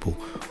around people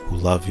who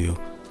love you,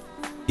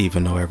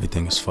 even though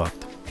everything is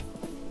fucked.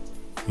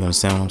 You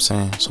understand what I'm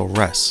saying? So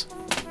rest.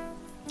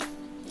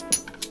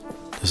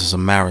 This is a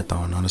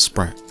marathon, not a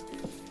sprint.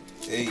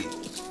 Hey.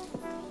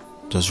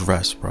 Just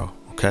rest, bro.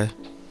 Okay?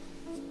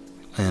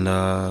 And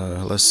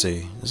let's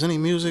see. Is any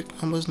music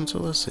I'm listening to?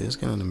 Let's see. Let's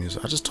get into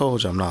music. I just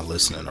told you I'm not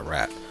listening to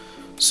rap.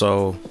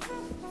 So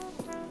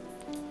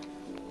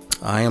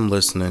I am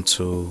listening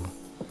to.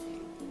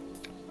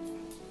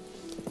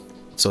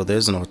 So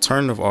there's an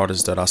alternative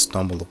artist that I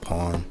stumbled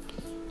upon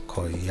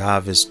called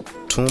Yves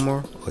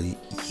Tumor, or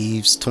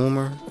Yves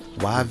Tumor,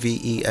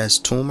 Yves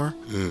Tumor.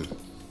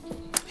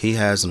 He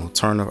has an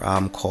alternative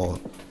album called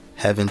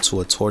Heaven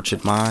to a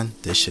Tortured Mind.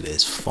 This shit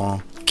is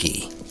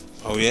funky.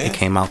 Oh yeah. It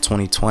came out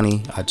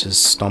 2020. I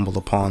just stumbled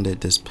upon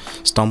it this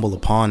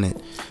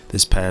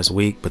past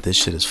week, but this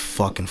shit is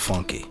fucking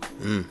funky.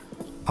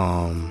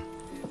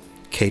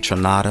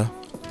 Kaytranada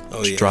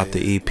dropped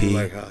the EP.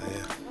 Like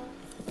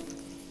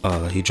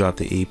how, He dropped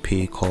the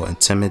EP called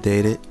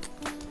Intimidated.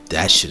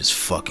 That shit is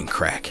fucking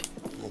crack.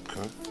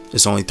 Okay.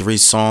 It's only 3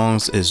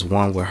 songs. It's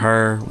one with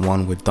her,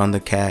 one with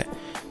Thundercat,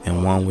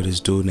 and one with this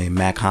dude named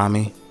Mac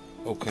Hami.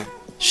 Okay.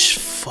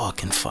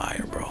 Fucking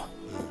fire, bro.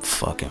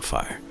 Fucking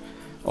fire.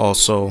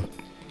 Also,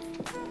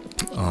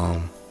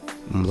 I'm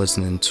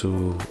listening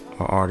to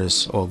an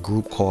artist or a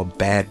group called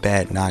Bad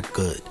Bad Not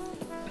Good.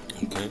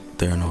 Okay.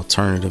 They're an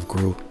alternative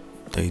group.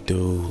 They do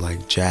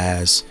like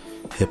jazz,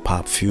 hip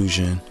hop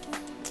fusion.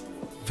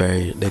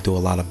 They do a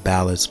lot of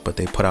ballads, but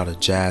they put out a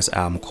jazz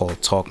album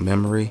called Talk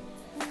Memory.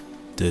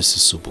 This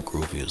is super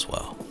groovy as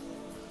well.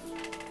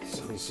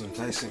 Sounds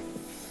enticing.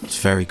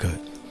 It's very good,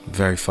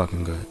 very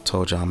fucking good.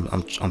 Told you,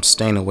 I'm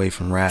staying away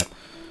from rap.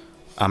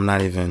 I'm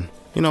not even,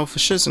 for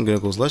shits and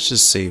giggles. Let's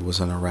just see what's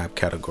in the rap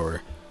category.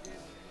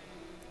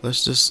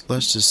 Let's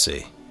just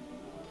see.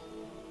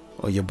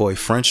 Oh, your boy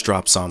French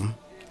dropped something.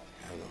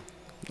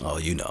 Oh,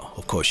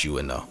 of course you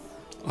would know.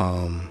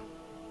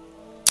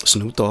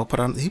 Snoop Dogg put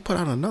out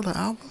another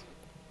album.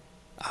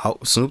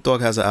 Snoop Dogg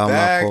has an album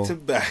back to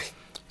back.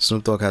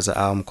 Snoop Dogg has an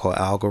album called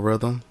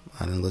Algorithm.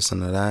 I didn't listen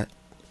to that.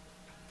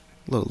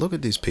 Look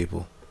at these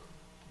people.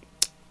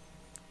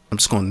 I'm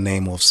just gonna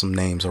name off some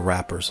names of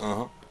rappers.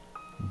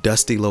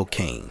 Dusty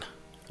Locane,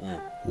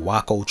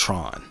 Waco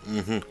Tron,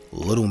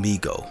 Little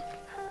Migo,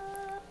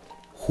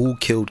 Who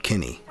Killed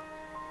Kenny,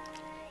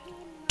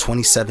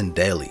 27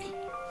 Daily,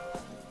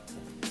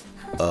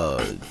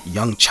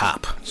 Young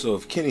Chop. So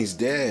if Kenny's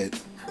dead,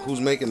 who's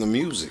making the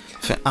music?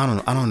 I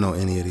don't know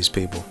any of these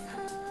people.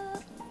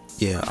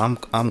 Yeah,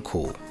 I'm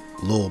cool.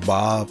 Lil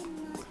Bob.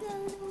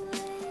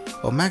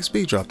 Oh, Max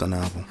B dropped an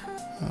album.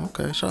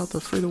 Okay, shout out to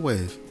Free the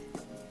Wave.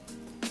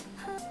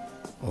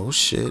 Oh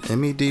shit,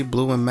 MED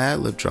Blue and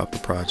Madlib dropped the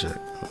project.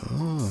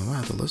 Oh, I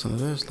have to listen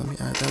to this. Let me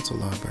add that to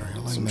library. I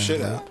like some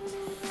shit out.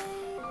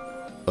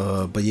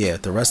 But yeah,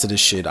 the rest of this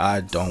shit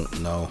I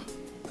don't know.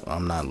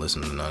 I'm not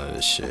listening to none of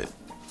this shit.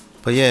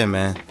 But yeah,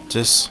 man,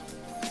 it's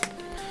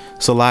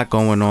a lot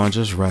going on.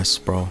 Just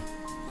rest, bro.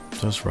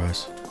 Just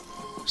rest.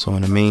 So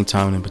in the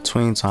meantime, in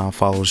between time,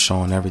 follow the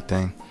show and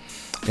everything.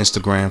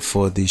 Instagram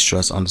for the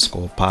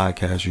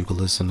stress_podcast. You can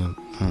listen to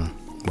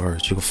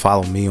words. You can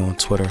follow me on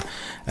Twitter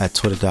at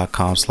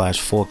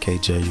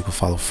twitter.com/4KJ. You can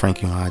follow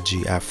Frankie on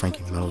IG at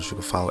Frankie Mills. You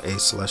can follow A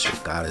Celestial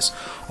Goddess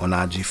on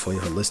IG for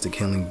your holistic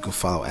healing. You can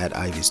follow at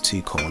Ivy's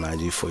Tico on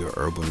IG for your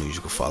herbal news.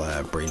 You can follow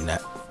at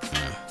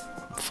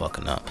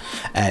fucking up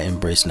at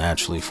Embrace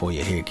Naturally for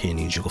your hair care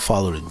needs. You can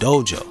follow the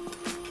dojo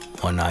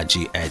on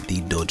IG at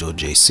the Dojo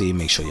JC.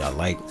 Make sure y'all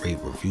like, rate,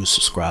 review,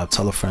 subscribe,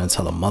 tell a friend,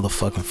 tell a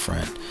motherfucking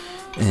friend.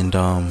 And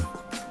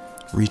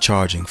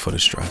recharging for the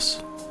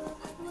stress.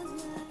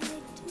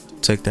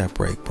 Take that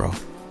break, bro.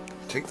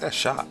 Take that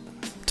shot.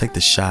 Take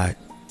the shot.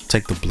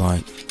 Take the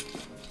blunt.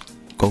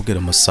 Go get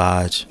a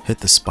massage. Hit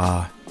the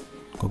spa.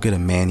 Go get a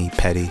mani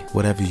pedi.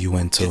 Whatever you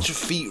into. Get your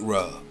feet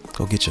rubbed.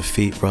 Go get your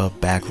feet rubbed,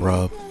 back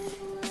rub.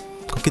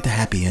 Go get the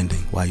happy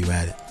ending while you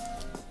at it.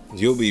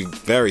 You'll be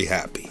very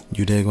happy.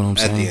 You dig what I'm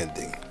saying? At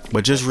the ending.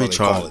 But just That's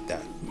recharge. why they call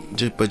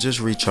it that. Just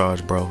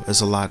recharge, bro.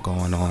 There's a lot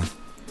going on.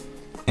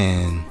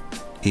 And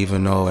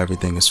even though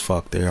everything is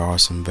fucked, there are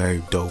some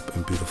very dope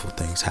and beautiful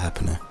things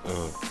happening.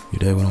 You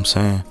dig what I'm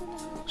saying?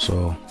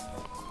 So,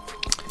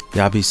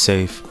 y'all be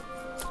safe.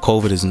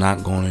 COVID is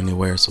not going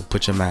anywhere, so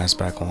put your mask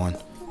back on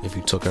if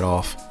you took it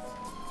off.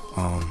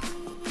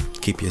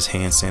 Keep your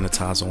hand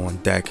sanitizer on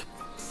deck,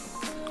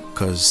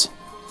 because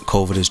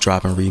COVID is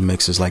dropping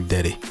remixes like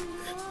Diddy.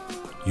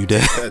 You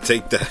dig?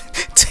 Take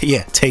that.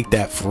 Yeah, take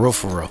that for real,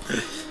 for real.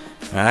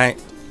 Alright?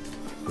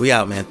 We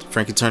out, man.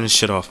 Frankie, turn this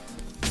shit off.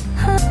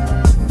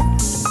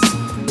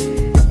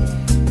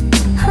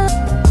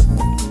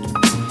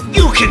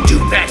 You can do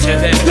better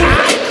than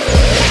that.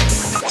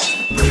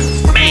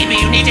 Maybe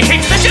you need to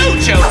hit the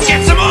dojo,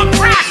 get some more